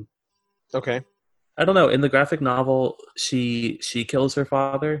 Okay. I don't know. In the graphic novel, she kills her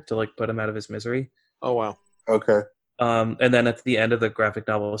father to like put him out of his misery. Oh wow. Okay. And then at the end of the graphic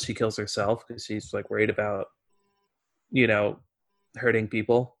novel, she kills herself because she's like worried about, hurting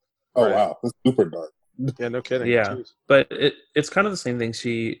people. Oh wow, that's super dark. Yeah, no kidding. Yeah, jeez. But it's kind of the same thing.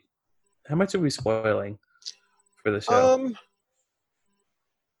 How much are we spoiling for the show?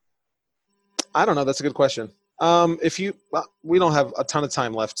 I don't know. That's a good question. We don't have a ton of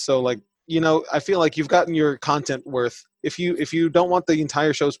time left, so like, I feel like you've gotten your content worth. If you don't want the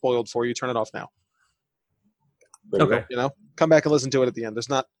entire show spoiled for you, turn it off now. Okay. Come back and listen to it at the end. There's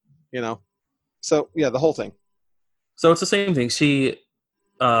not, so yeah, the whole thing. So it's the same thing. She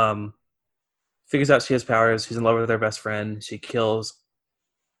figures out she has powers. She's in love with her best friend. She kills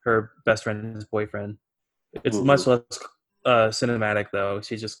her best friend's boyfriend. It's much less cinematic though.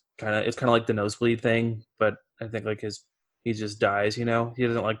 She just it's kind of like the nosebleed thing, but I think like he just dies. He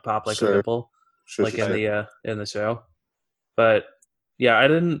doesn't like pop like a nipple in the show. But yeah, I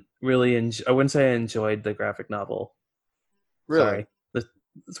didn't really I wouldn't say I enjoyed the graphic novel. Really? Sorry.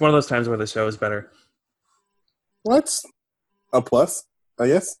 It's one of those times where the show is better. What's a plus, I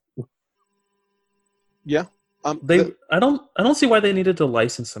guess? Yeah. I don't see why they needed to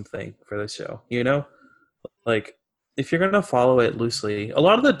license something for this show. Like if you're gonna follow it loosely, a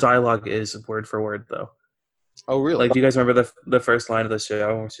lot of the dialogue is word for word though. Oh really? Like, do you guys remember the first line of the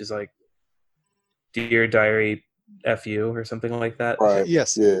show where she's like, "Dear diary, F you," or something like that? Right.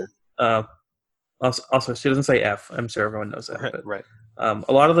 Yes. Yeah. Also, she doesn't say F. I'm sure everyone knows that. Right.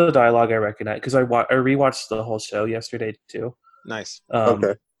 A lot of the dialogue I recognize because I rewatched the whole show yesterday too. Nice.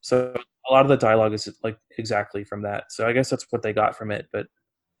 Okay. So a lot of the dialogue is like exactly from that. So I guess that's what they got from it. But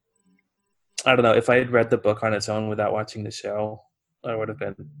I don't know. If I had read the book on its own without watching the show, I would have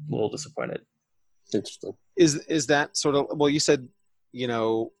been a little disappointed. Interesting. Is that sort of, well, you said,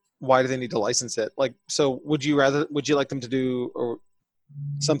 why do they need to license it? Like, so would you like them to do or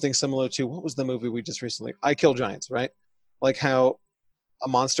something similar to, what was the movie we just recently, I Kill Giants, right? Like how A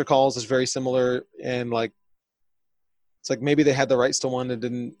Monster Calls is very similar, and like, it's like maybe they had the rights to one and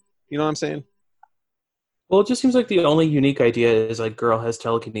didn't, you know what I'm saying? Well, it just seems like the only unique idea is like girl has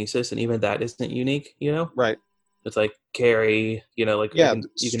telekinesis, and even that isn't unique, Right. It's like Carrie, like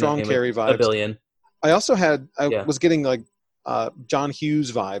you strong can name Carrie a vibes. billion. I also was getting like John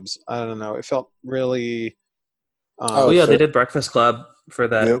Hughes vibes. I don't know. It felt really. They did Breakfast Club for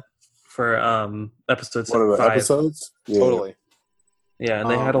that. Yep. For episode 5. One of the episodes? Yeah. Totally. Yeah, and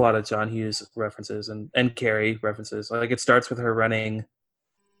they had a lot of John Hughes references and Carrie references. Like, it starts with her running,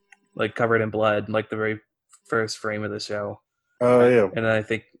 like, covered in blood, like the very first frame of the show. Oh, yeah. And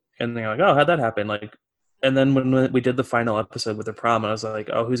they're like, oh, how'd that happen? Like, and then when we did the final episode with the prom, I was like,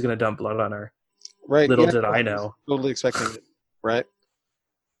 oh, who's going to dump blood on her? Right. Little did I know. Totally expecting it. Right.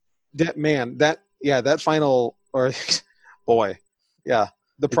 That final, or boy, yeah.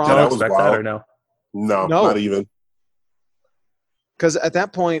 The prom. Did you expect that or no? No, not even. Because at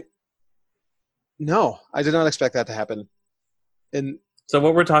that point, no, I did not expect that to happen. And so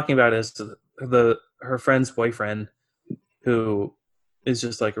what we're talking about is her friend's boyfriend, who is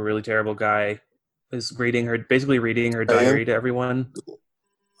just like a really terrible guy, is basically reading her diary to everyone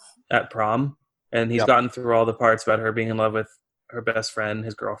at prom, and he's gotten through all the parts about her being in love with her best friend,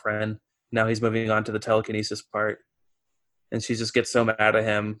 his girlfriend. Now he's moving on to the telekinesis part. And she just gets so mad at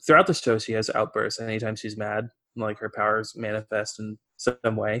him. Throughout the show, she has outbursts anytime she's mad. Like, her powers manifest in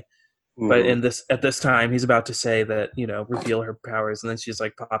some way. Mm-hmm. But at this time, he's about to say that, reveal her powers. And then she's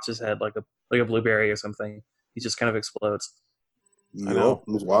like, pops his head like a blueberry or something. He just kind of explodes. I know.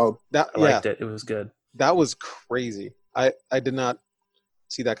 It was wild. I liked it. It was good. That was crazy. I did not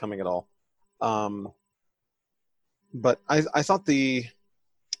see that coming at all. But I thought Sophia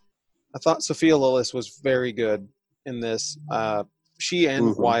Lillis was very good in this. She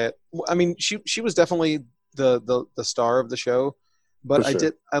and Wyatt, I mean, she was definitely the star of the show, but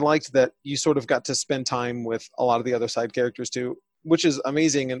I liked that you sort of got to spend time with a lot of the other side characters too, which is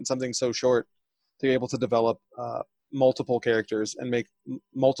amazing, and something so short to be able to develop multiple characters and make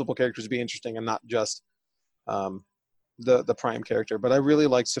multiple characters be interesting, and not just the prime character. But I really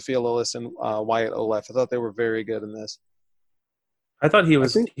liked Sophia Lillis and Wyatt Oleff. I thought they were very good in this. I thought he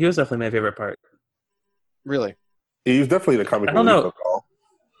was definitely my favorite part. Really? He was definitely the comic. I don't know.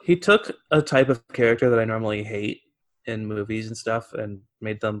 He took a type of character that I normally hate in movies and stuff and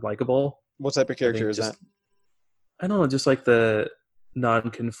made them likable. What type of character is that? I don't know, just like the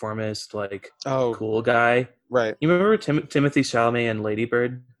non-conformist, like cool guy. Right. You remember Timothy Chalamet and Lady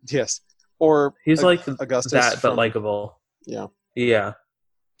Bird? Yes. Or he's like Augustus that, but likable. Yeah. Yeah.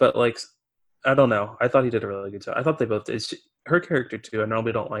 But like, I don't know. I thought he did a really good job. I thought they both did. Her character too. I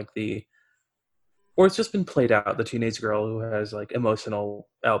normally don't like or it's just been played out, the teenage girl who has like emotional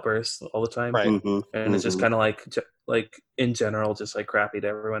outbursts all the time. Right. And it's just kind of like in general, just like crappy to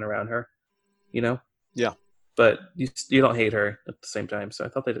everyone around her, Yeah. But you don't hate her at the same time. So I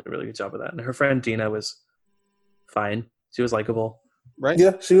thought they did a really good job of that. And her friend Dina was fine. She was likable. Right.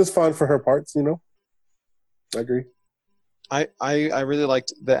 Yeah, she was fine for her parts, I agree. I really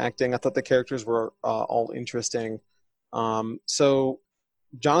liked the acting. I thought the characters were all interesting. So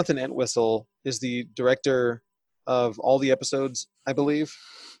Jonathan Entwistle is the director of all the episodes, I believe,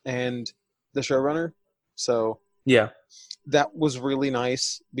 and the showrunner. So yeah, that was really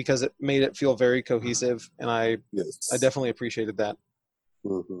nice because it made it feel very cohesive, and I definitely appreciated that.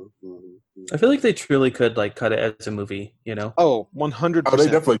 I feel like they truly could like cut it as a movie, Oh, 100%. Oh, they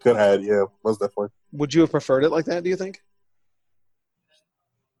definitely could have, yeah, most definitely. Would you have preferred it like that, do you think?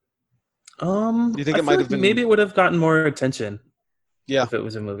 Do you think it might have been... Maybe it would have gotten more attention. Yeah. If it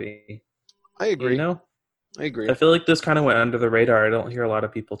was a movie. I agree. I agree. I feel like this kind of went under the radar. I don't hear a lot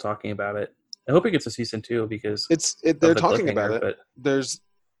of people talking about it. I hope it gets a season 2 because they're talking about it. But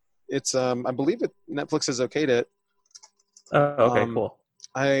I believe Netflix has okayed it. Oh, okay, cool.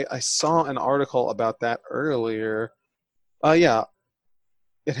 I saw an article about that earlier. Yeah.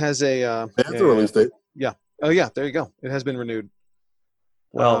 It has a release date. Yeah. Oh yeah, there you go. It has been renewed.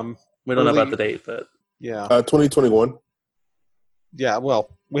 Well, we don't know about the date, but yeah. 2021. Yeah,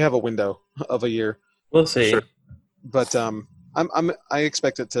 well, we have a window of a year. We'll see. Sure. But I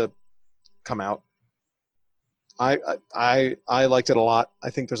expect it to come out. I liked it a lot. I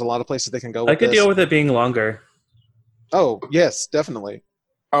think there's a lot of places they can go with I could deal with it being longer. Oh, yes, definitely.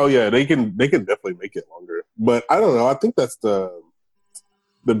 Oh yeah, they can definitely make it longer. But I don't know. I think that's the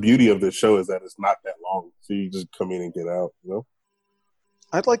beauty of the show is that it's not that long. So you just come in and get out,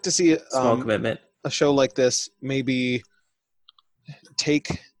 I'd like to see small commitment. A show like this maybe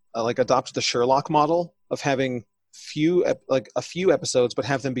adopt the Sherlock model of having a few episodes, but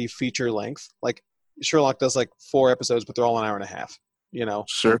have them be feature length. Like Sherlock does 4 episodes, but they're all an hour and a half.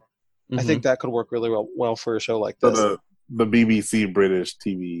 Sure. I think that could work really well for a show like this. So the BBC British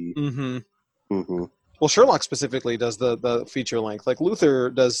TV. Well, Sherlock specifically does the feature length. Like Luther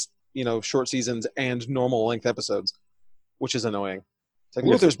does short seasons and normal length episodes, which is annoying. It's like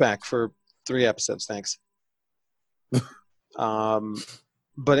Luther's back for 3 episodes, thanks.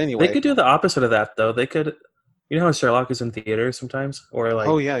 But anyway, they could do the opposite of that though. They could, how Sherlock is in theaters sometimes, or like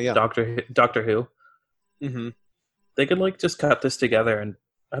Doctor Who. Mm-hmm. They could like just cut this together, and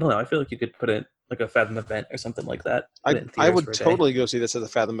I don't know. I feel like you could put it like a Fathom event or something like that. I would totally go see this as a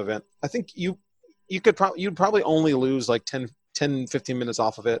Fathom event. I think you'd probably only lose like 10, 15 minutes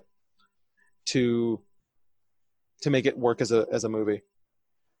off of it to make it work as a movie.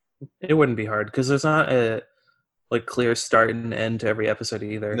 It wouldn't be hard because there's not a like clear start and end to every episode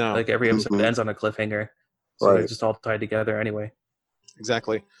either. No. Like every episode ends on a cliffhanger, so they're just all tied together anyway.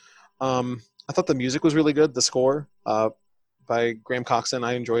 Exactly. I thought the music was really good. The score by Graham Coxon,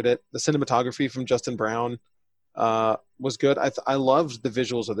 I enjoyed it. The cinematography from Justin Brown was good. I loved the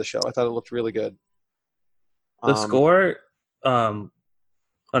visuals of the show. I thought it looked really good. The score, I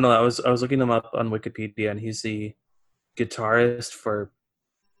don't know. I was looking him up on Wikipedia, and he's the guitarist for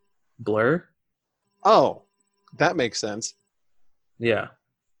Blur. Oh, that makes sense. Yeah.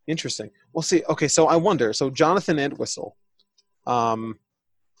 Interesting. Well, see, okay, so I wonder. So Jonathan Entwistle,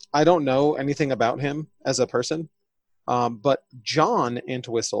 I don't know anything about him as a person, but John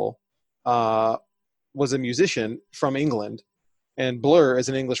Entwistle was a musician from England, and Blur is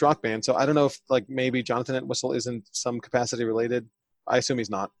an English rock band. So I don't know if like maybe Jonathan Entwistle is in some capacity related. I assume he's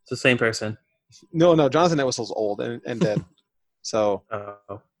not. It's the same person. No, Jonathan Entwistle's old and dead. So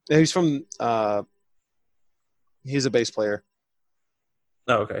he's from. He's a bass player.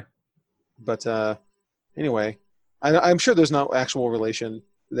 Oh, okay. But anyway, I'm sure there's no actual relation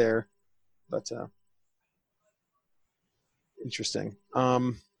there, but interesting.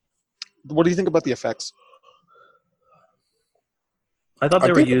 What do you think about the effects? I thought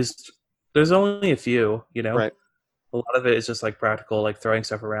they were used. There's only a few, Right. A lot of it is just like practical, like throwing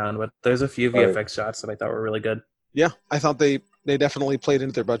stuff around, but there's a few VFX shots that I thought were really good. Yeah, I thought they definitely played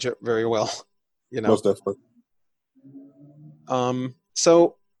into their budget very well. Most definitely.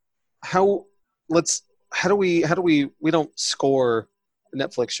 So how do we don't score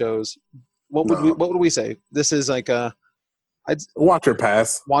Netflix shows? What would we say? This is like watch or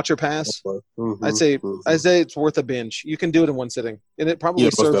pass. Watch or pass. Mm-hmm. I'd say it's worth a binge. You can do it in one sitting, and it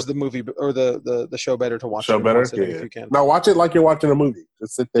probably serves the movie or the show better to watch it in one sitting if you can. Now watch it like you're watching a movie.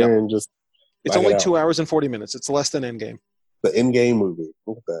 Just sit there and just. It's only 2 hours and 40 minutes. It's less than Endgame. The Endgame movie.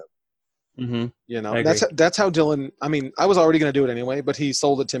 Look at that. Mm-hmm. That's how Dylan. I mean, I was already going to do it anyway, but he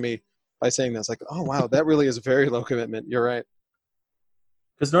sold it to me by saying that's like, oh wow, that really is very low commitment. You're right.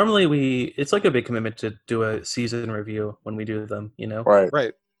 Because normally it's like a big commitment to do a season review when we do them,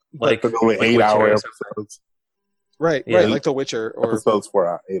 Right. Like only 8-hour episodes. Right. Like The Witcher or episodes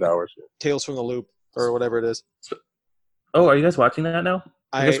for 8 hours. Yeah. Tales from the Loop or whatever it is. Oh, are you guys watching that now?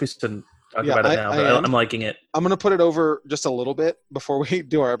 I guess we shouldn't talk about it now, but I'm liking it. I'm going to put it over just a little bit before we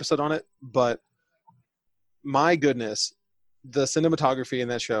do our episode on it, but my goodness, the cinematography in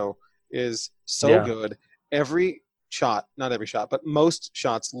that show is so good. Every shot, not every shot, but most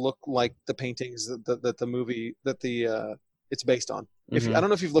shots look like the paintings that the movie it's based on. Mm-hmm. I don't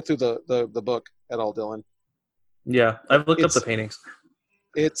know if you've looked through the book at all, Dylan. Yeah, I've looked up the paintings.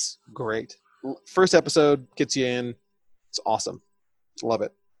 It's great. First episode gets you in. It's awesome. Love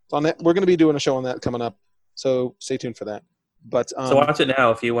it. So on that, we're going to be doing a show on that coming up, so stay tuned for that. But so watch it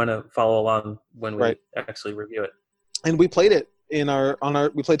now if you want to follow along when we actually review it. And we played it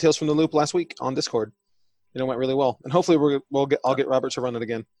we played Tales from the Loop last week on Discord. And it went really well. And hopefully I'll get Robert to run it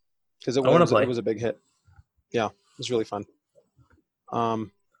again because it was a big hit. Yeah, it was really fun.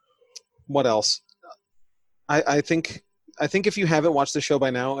 What else? I think if you haven't watched the show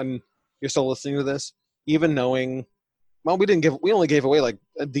by now and you're still listening to this, even knowing, well, we only gave away like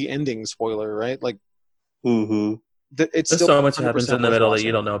the ending spoiler, right? Like, it's still so much happens in the middle that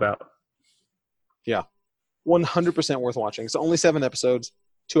you don't know about. Yeah, 100% worth watching. It's only 7 episodes,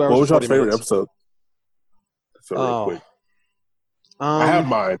 2 hours. What was your favorite minutes. episode? So real quick. I have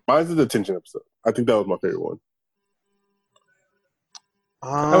mine. Mine's the detention episode. I think that was my favorite one.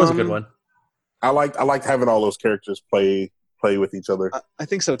 That was a good one. I liked having all those characters play with each other. I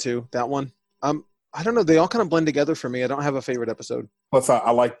think so too. That one. I don't know. They all kind of blend together for me. I don't have a favorite episode. Plus, I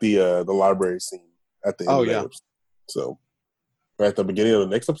like the library scene at the end of the episode. So, right at the beginning of the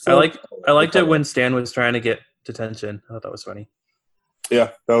next episode. I liked it when Stan was trying to get detention. I thought that was funny. Yeah,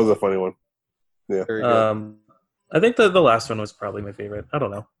 that was a funny one. Yeah. Very good. I think the last one was probably my favorite. I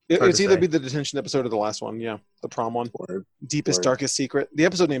don't know. It's either be the detention episode or the last one. Yeah, the prom one. Deepest, darkest secret. The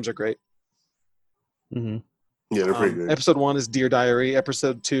episode names are great. Mm-hmm. Yeah, they're pretty good. Episode 1 is Dear Diary.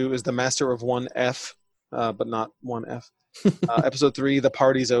 Episode 2 is The Master of 1F, but not 1F. Episode 3, The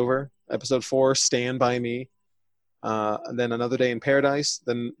Party's Over. Episode 4, Stand By Me. And then Another Day in Paradise.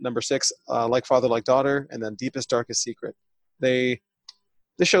 Then number 6, Like Father, Like Daughter. And then Deepest, Darkest Secret. This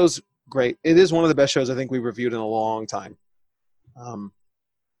show's great. It is one of the best shows I think we've reviewed in a long time.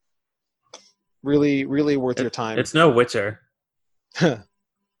 Really, really worth your time. It's no Witcher.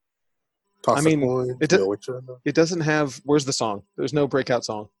 I mean, it doesn't have. Where's the song? There's no breakout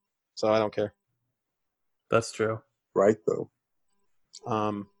song, so I don't care. That's true. Right though.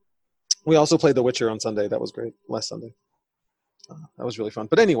 We also played The Witcher on Sunday. That was great. Last Sunday. That was really fun.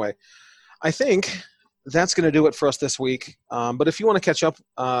 But anyway, I think that's going to do it for us this week. But if you want to catch up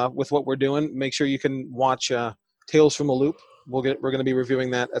with what we're doing, make sure you can watch Tales from the Loop. We're going to be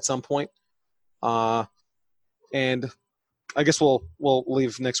reviewing that at some point. And I guess we'll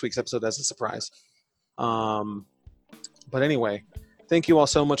leave next week's episode as a surprise. But anyway, thank you all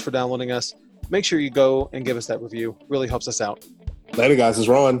so much for downloading us. Make sure you go and give us that review. Really helps us out. Later, guys. It's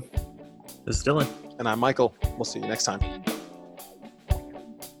Ron. This is Dylan. And I'm Michael. We'll see you next time.